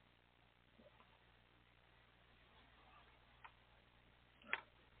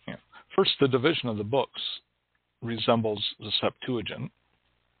resembles the Septuagint,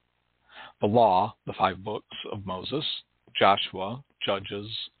 the Law, the 5 books of Moses, Joshua, Judges,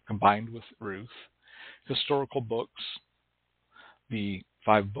 combined with Ruth, historical books, the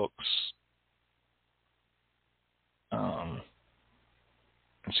 5 books,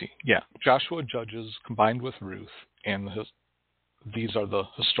 Joshua, Judges, combined with Ruth, and these are the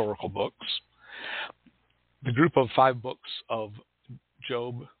historical books. The group of 5 books of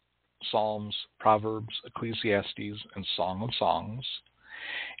Job, Psalms, Proverbs, Ecclesiastes, and Song of Songs,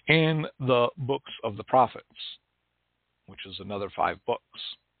 and the books of the prophets, which is another 5 books.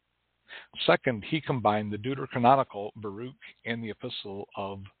 Second, he combined the deuterocanonical Baruch and the Epistle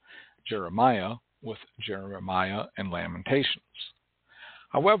of Jeremiah with Jeremiah and Lamentations.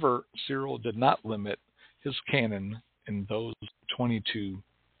 However, Cyril did not limit his canon in those 22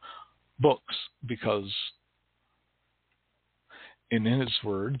 books because, in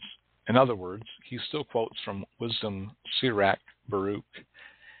other words, he still quotes from Wisdom, Sirach, Baruch,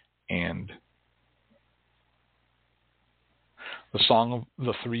 and the Song of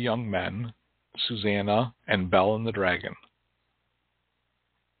the Three Young Men, Susanna, and Bel and the Dragon.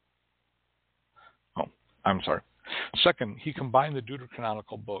 Second, he combined the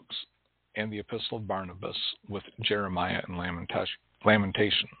deuterocanonical books and the Epistle of Barnabas with Jeremiah and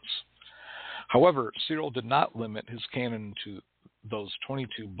Lamentations. However, Cyril did not limit his canon to those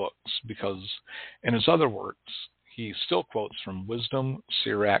 22 books because in his other works, he still quotes from Wisdom,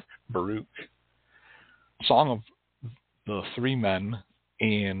 Sirach, Baruch, Song of the Three Men,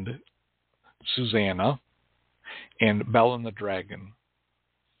 and Susanna, and Bell and the Dragon.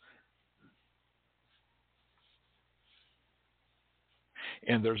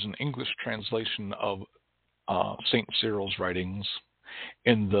 And there's an English translation of St. Cyril's writings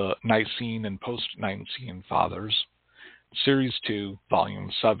in the Nicene and Post-Nicene Fathers, Series 2, Volume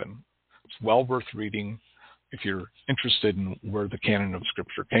 7. It's well worth reading if you're interested in where the canon of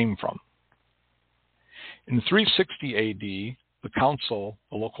Scripture came from. In 360 AD, the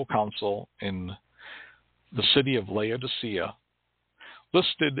local council in the city of Laodicea,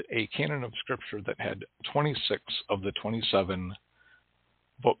 listed a canon of Scripture that had 26 of the 27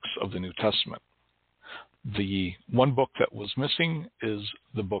 books of the New Testament. The one book that was missing is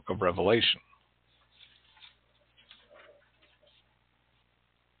the book of Revelation.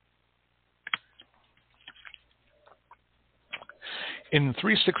 In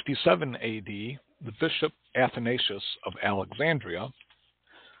 367 AD, the Bishop Athanasius of Alexandria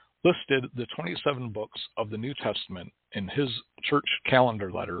listed the 27 books of the New Testament in his church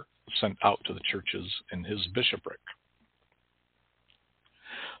calendar letter sent out to the churches in his bishopric.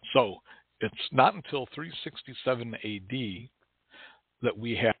 So it's not until 367 AD that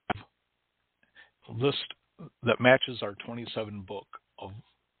we have a list that matches our 27 book of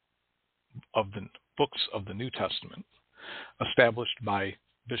the books of the New Testament, established by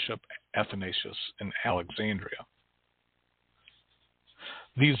Bishop Athanasius in Alexandria.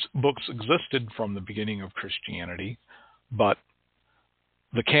 These books existed from the beginning of Christianity, but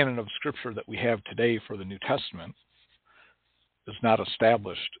the canon of Scripture that we have today for the New Testament is not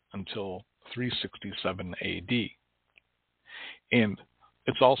established until 367 AD. And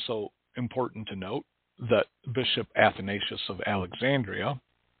it's also important to note that Bishop Athanasius of Alexandria,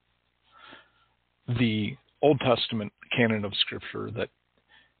 the Old Testament canon of Scripture that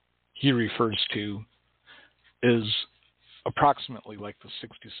he refers to is approximately like the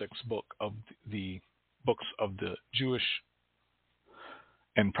 66th book of the books of the Jewish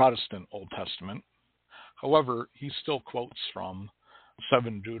and Protestant Old Testament. However, he still quotes from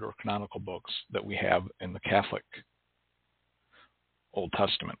 7 deuterocanonical books that we have in the Catholic Old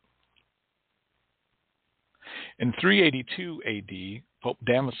Testament. In 382 AD, Pope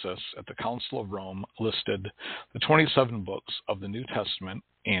Damasus at the Council of Rome listed the 27 books of the New Testament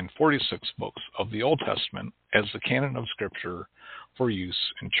and 46 books of the Old Testament as the canon of Scripture for use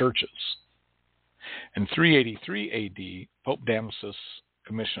in churches. In 383 AD, Pope Damasus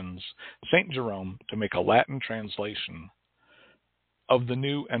commissions St. Jerome to make a Latin translation of the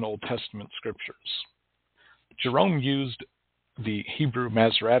New and Old Testament Scriptures. Jerome used the Hebrew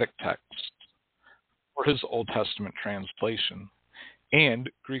Masoretic text for his Old Testament translation and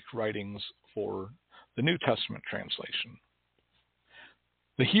Greek writings for the New Testament translation.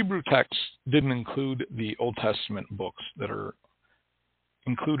 The Hebrew text didn't include the Old Testament books that are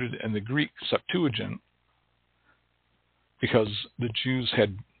included in the Greek Septuagint because the Jews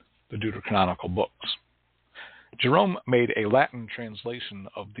had the deuterocanonical books. Jerome made a Latin translation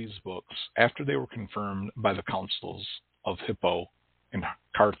of these books after they were confirmed by the councils of Hippo and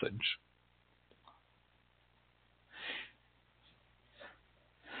Carthage.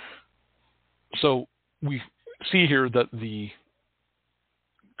 So we see here that the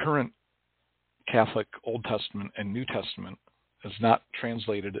current Catholic Old Testament and New Testament is not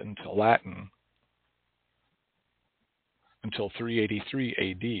translated into Latin until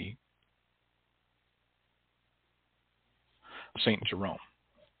 383 AD, St. Jerome.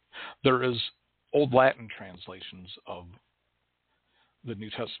 There is Old Latin translations of the New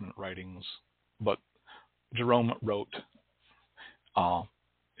Testament writings, but Jerome wrote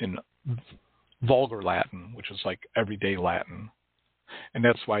in Vulgar Latin, which is like everyday Latin, and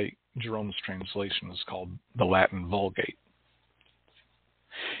that's why Jerome's translation is called the Latin Vulgate.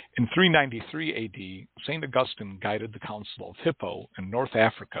 In 393 AD, St. Augustine guided the Council of Hippo in North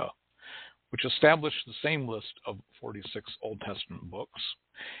Africa, which established the same list of 46 Old Testament books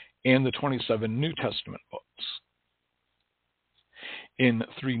and the 27 New Testament books. In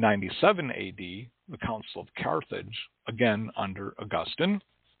 397 AD, the Council of Carthage, again under Augustine,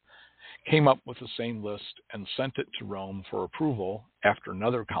 came up with the same list and sent it to Rome for approval after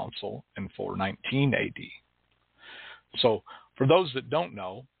another council in 419 AD. So, for those that don't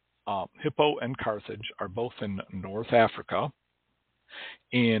know, Hippo and Carthage are both in North Africa,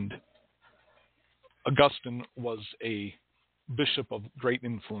 and Augustine was a bishop of great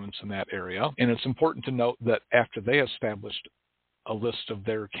influence in that area. And it's important to note that after they established a list of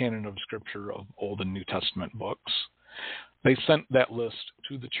their canon of Scripture of Old and New Testament books, they sent that list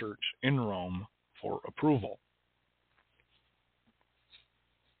to the church in Rome for approval,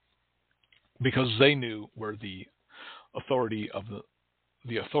 because they knew where the authority of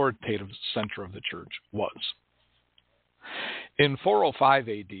the authoritative center of the church was. In 405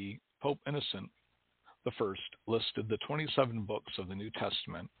 AD, Pope Innocent I listed the 27 books of the New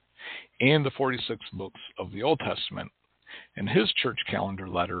Testament and the 46 books of the Old Testament in his church calendar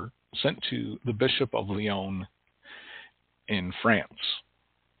letter sent to the Bishop of Lyon in France.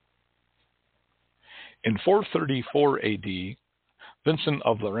 In 434 AD, Vincent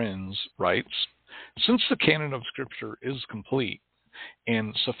of Lérins writes, "Since the canon of Scripture is complete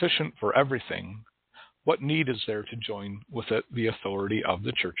and sufficient for everything, what need is there to join with it the authority of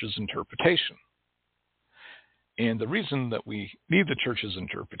the Church's interpretation?" And the reason that we need the Church's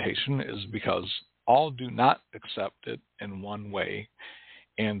interpretation is because all do not accept it in one way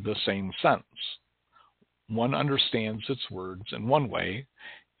and the same sense. One understands its words in one way,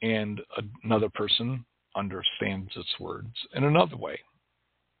 and another person understands its words in another way,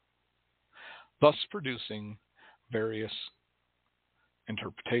 thus producing various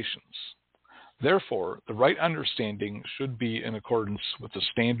interpretations. Therefore, the right understanding should be in accordance with the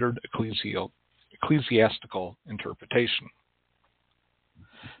standard ecclesiastical interpretation.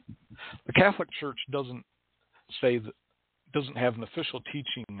 The Catholic Church doesn't have an official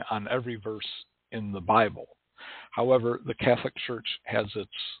teaching on every verse in the Bible. However, the Catholic Church has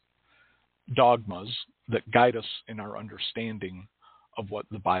its dogmas that guide us in our understanding of what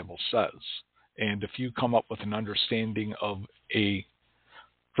the Bible says. And if you come up with an understanding of a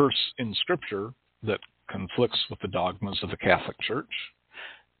verse in Scripture that conflicts with the dogmas of the Catholic Church,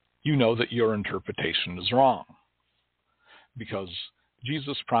 you know that your interpretation is wrong, because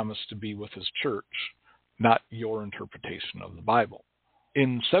Jesus promised to be with his church, not your interpretation of the Bible.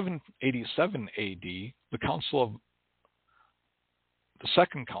 In 787 AD, the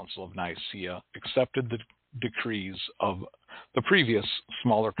Second Council of Nicaea accepted the decrees of the previous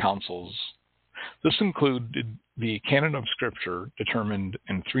smaller councils. This included the canon of Scripture determined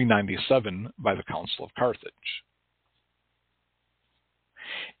in 397 by the Council of Carthage.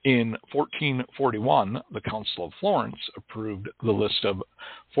 In 1441, the Council of Florence approved the list of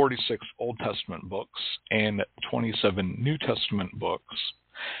 46 Old Testament books and 27 New Testament books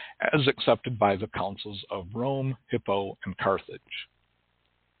as accepted by the councils of Rome, Hippo, and Carthage.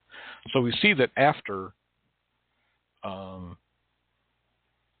 So we see that after,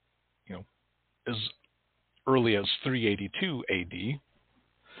 as early as 382 AD,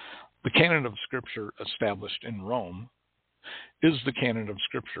 the canon of Scripture established in Rome is the canon of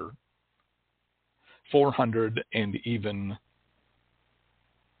Scripture 400 and even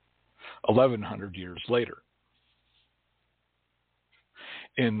 1100 years later.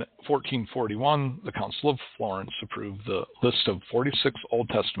 In 1441, the Council of Florence approved the list of 46 Old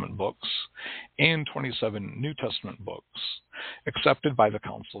Testament books and 27 New Testament books, accepted by the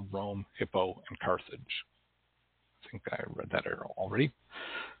Council of Rome, Hippo, and Carthage. I think I read that already.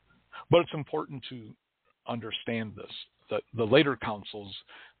 But it's important to understand this, that the later councils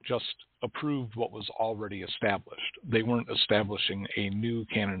just approved what was already established. They weren't establishing a new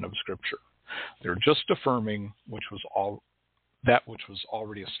canon of Scripture. They're just affirming that which was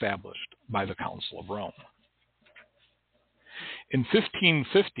already established by the Council of Rome. In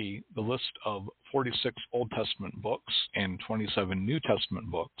 1550, the list of 46 Old Testament books and 27 New Testament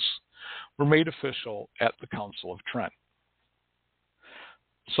books were made official at the Council of Trent.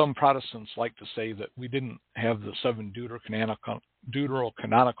 Some Protestants like to say that we didn't have the 7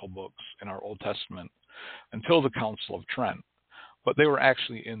 deuterocanonical books in our Old Testament until the Council of Trent, but they were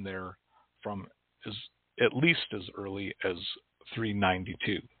actually in there from at least as early as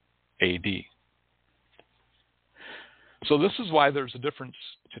 392 AD. So this is why there's a difference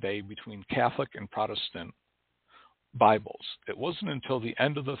today between Catholic and Protestant Bibles. It wasn't until the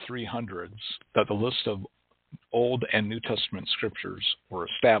end of the 300s that the list of Old and New Testament scriptures were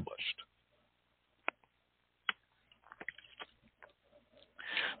established.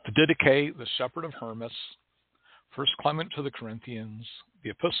 The Didache, the Shepherd of Hermas, 1 Clement to the Corinthians,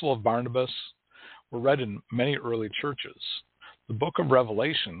 the Epistle of Barnabas were read in many early churches. The book of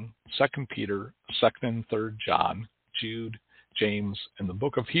Revelation, 2 Peter, 2 and 3 John, Jude, James, and the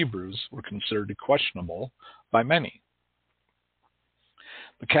book of Hebrews were considered questionable by many.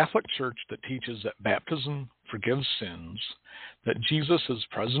 The Catholic Church that teaches that baptism forgives sins, that Jesus is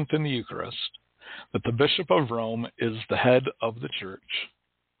present in the Eucharist, that the Bishop of Rome is the head of the Church,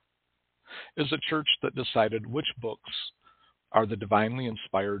 is a church that decided which books are the divinely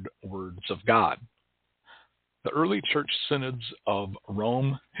inspired words of God. The early church synods of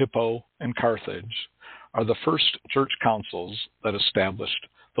Rome, Hippo, and Carthage are the first church councils that established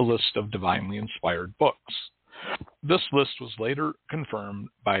the list of divinely inspired books. This list was later confirmed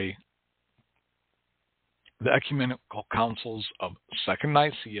by the ecumenical councils of Second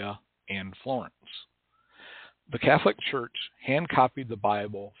Nicaea and Florence. The Catholic Church hand-copied the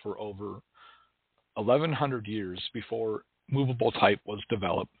Bible for over 1,100 years before movable type was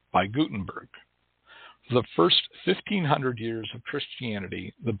developed by Gutenberg. For the first 1,500 years of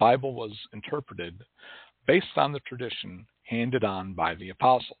Christianity, the Bible was interpreted based on the tradition handed on by the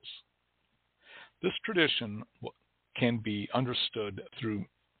apostles. This tradition can be understood through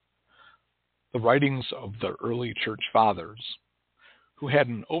the writings of the early church fathers, who had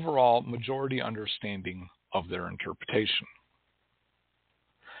an overall majority understanding of their interpretation.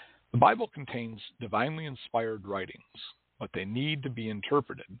 The Bible contains divinely inspired writings, but they need to be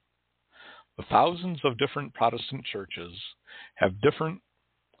interpreted. The thousands of different Protestant churches have different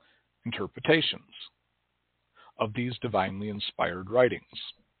interpretations of these divinely inspired writings,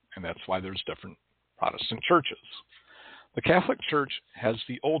 and that's why there's different Protestant churches. The Catholic Church has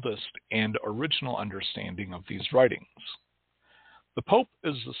the oldest and original understanding of these writings. The Pope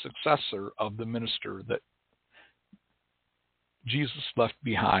is the successor of the minister that Jesus left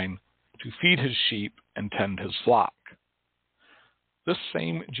behind to feed his sheep and tend his flock. This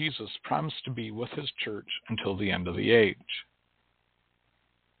same Jesus promised to be with his church until the end of the age,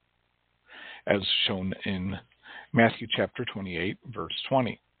 as shown in Matthew chapter 28, verse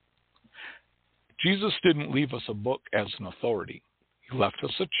 20. Jesus didn't leave us a book as an authority. He left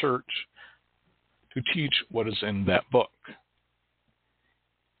us a church to teach what is in that book.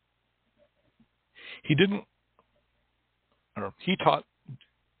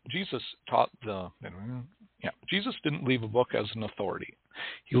 Jesus didn't leave a book as an authority.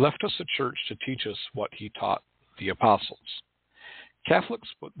 He left us a church to teach us what he taught the apostles. Catholics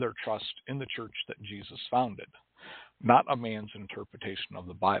put their trust in the church that Jesus founded, not a man's interpretation of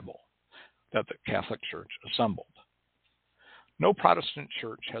the Bible that the Catholic Church assembled. No Protestant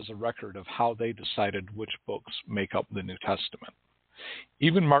church has a record of how they decided which books make up the New Testament.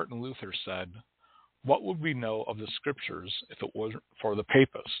 Even Martin Luther said, "What would we know of the Scriptures if it weren't for the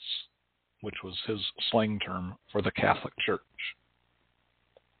Papists?" which was his slang term for the Catholic Church.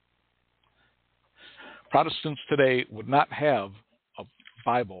 Protestants today would not have a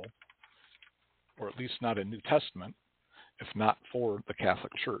Bible, or at least not a New Testament, if not for the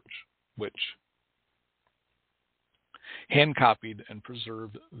Catholic Church, which hand-copied and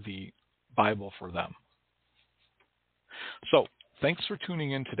preserved the Bible for them. So, thanks for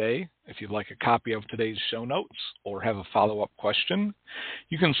tuning in today. If you'd like a copy of today's show notes or have a follow-up question,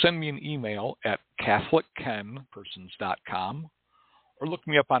 you can send me an email at CatholicKenPersons.com or look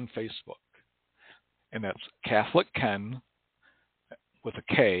me up on Facebook. And that's Catholic Ken with a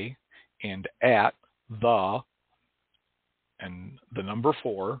K and at the and the number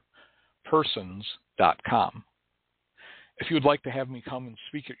 4 persons.com. If you would like to have me come and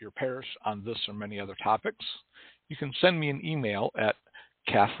speak at your parish on this or many other topics, you can send me an email at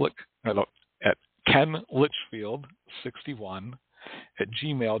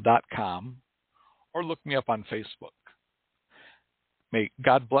kenlitchfield61@gmail.com or look me up on Facebook. May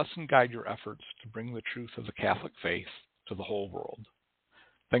God bless and guide your efforts to bring the truth of the Catholic faith to the whole world.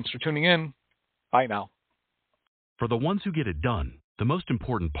 Thanks for tuning in. Bye now. For the ones who get it done, the most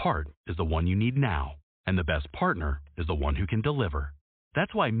important part is the one you need now, and the best partner is the one who can deliver.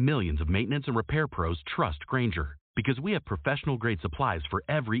 That's why millions of maintenance and repair pros trust Grainger, because we have professional-grade supplies for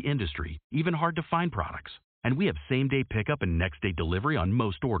every industry, even hard-to-find products. And we have same-day pickup and next-day delivery on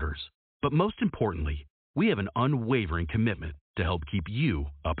most orders. But most importantly, we have an unwavering commitment to help keep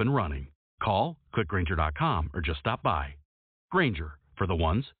you up and running. Call, click Grainger.com, or just stop by. Grainger, for the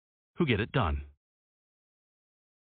ones who get it done.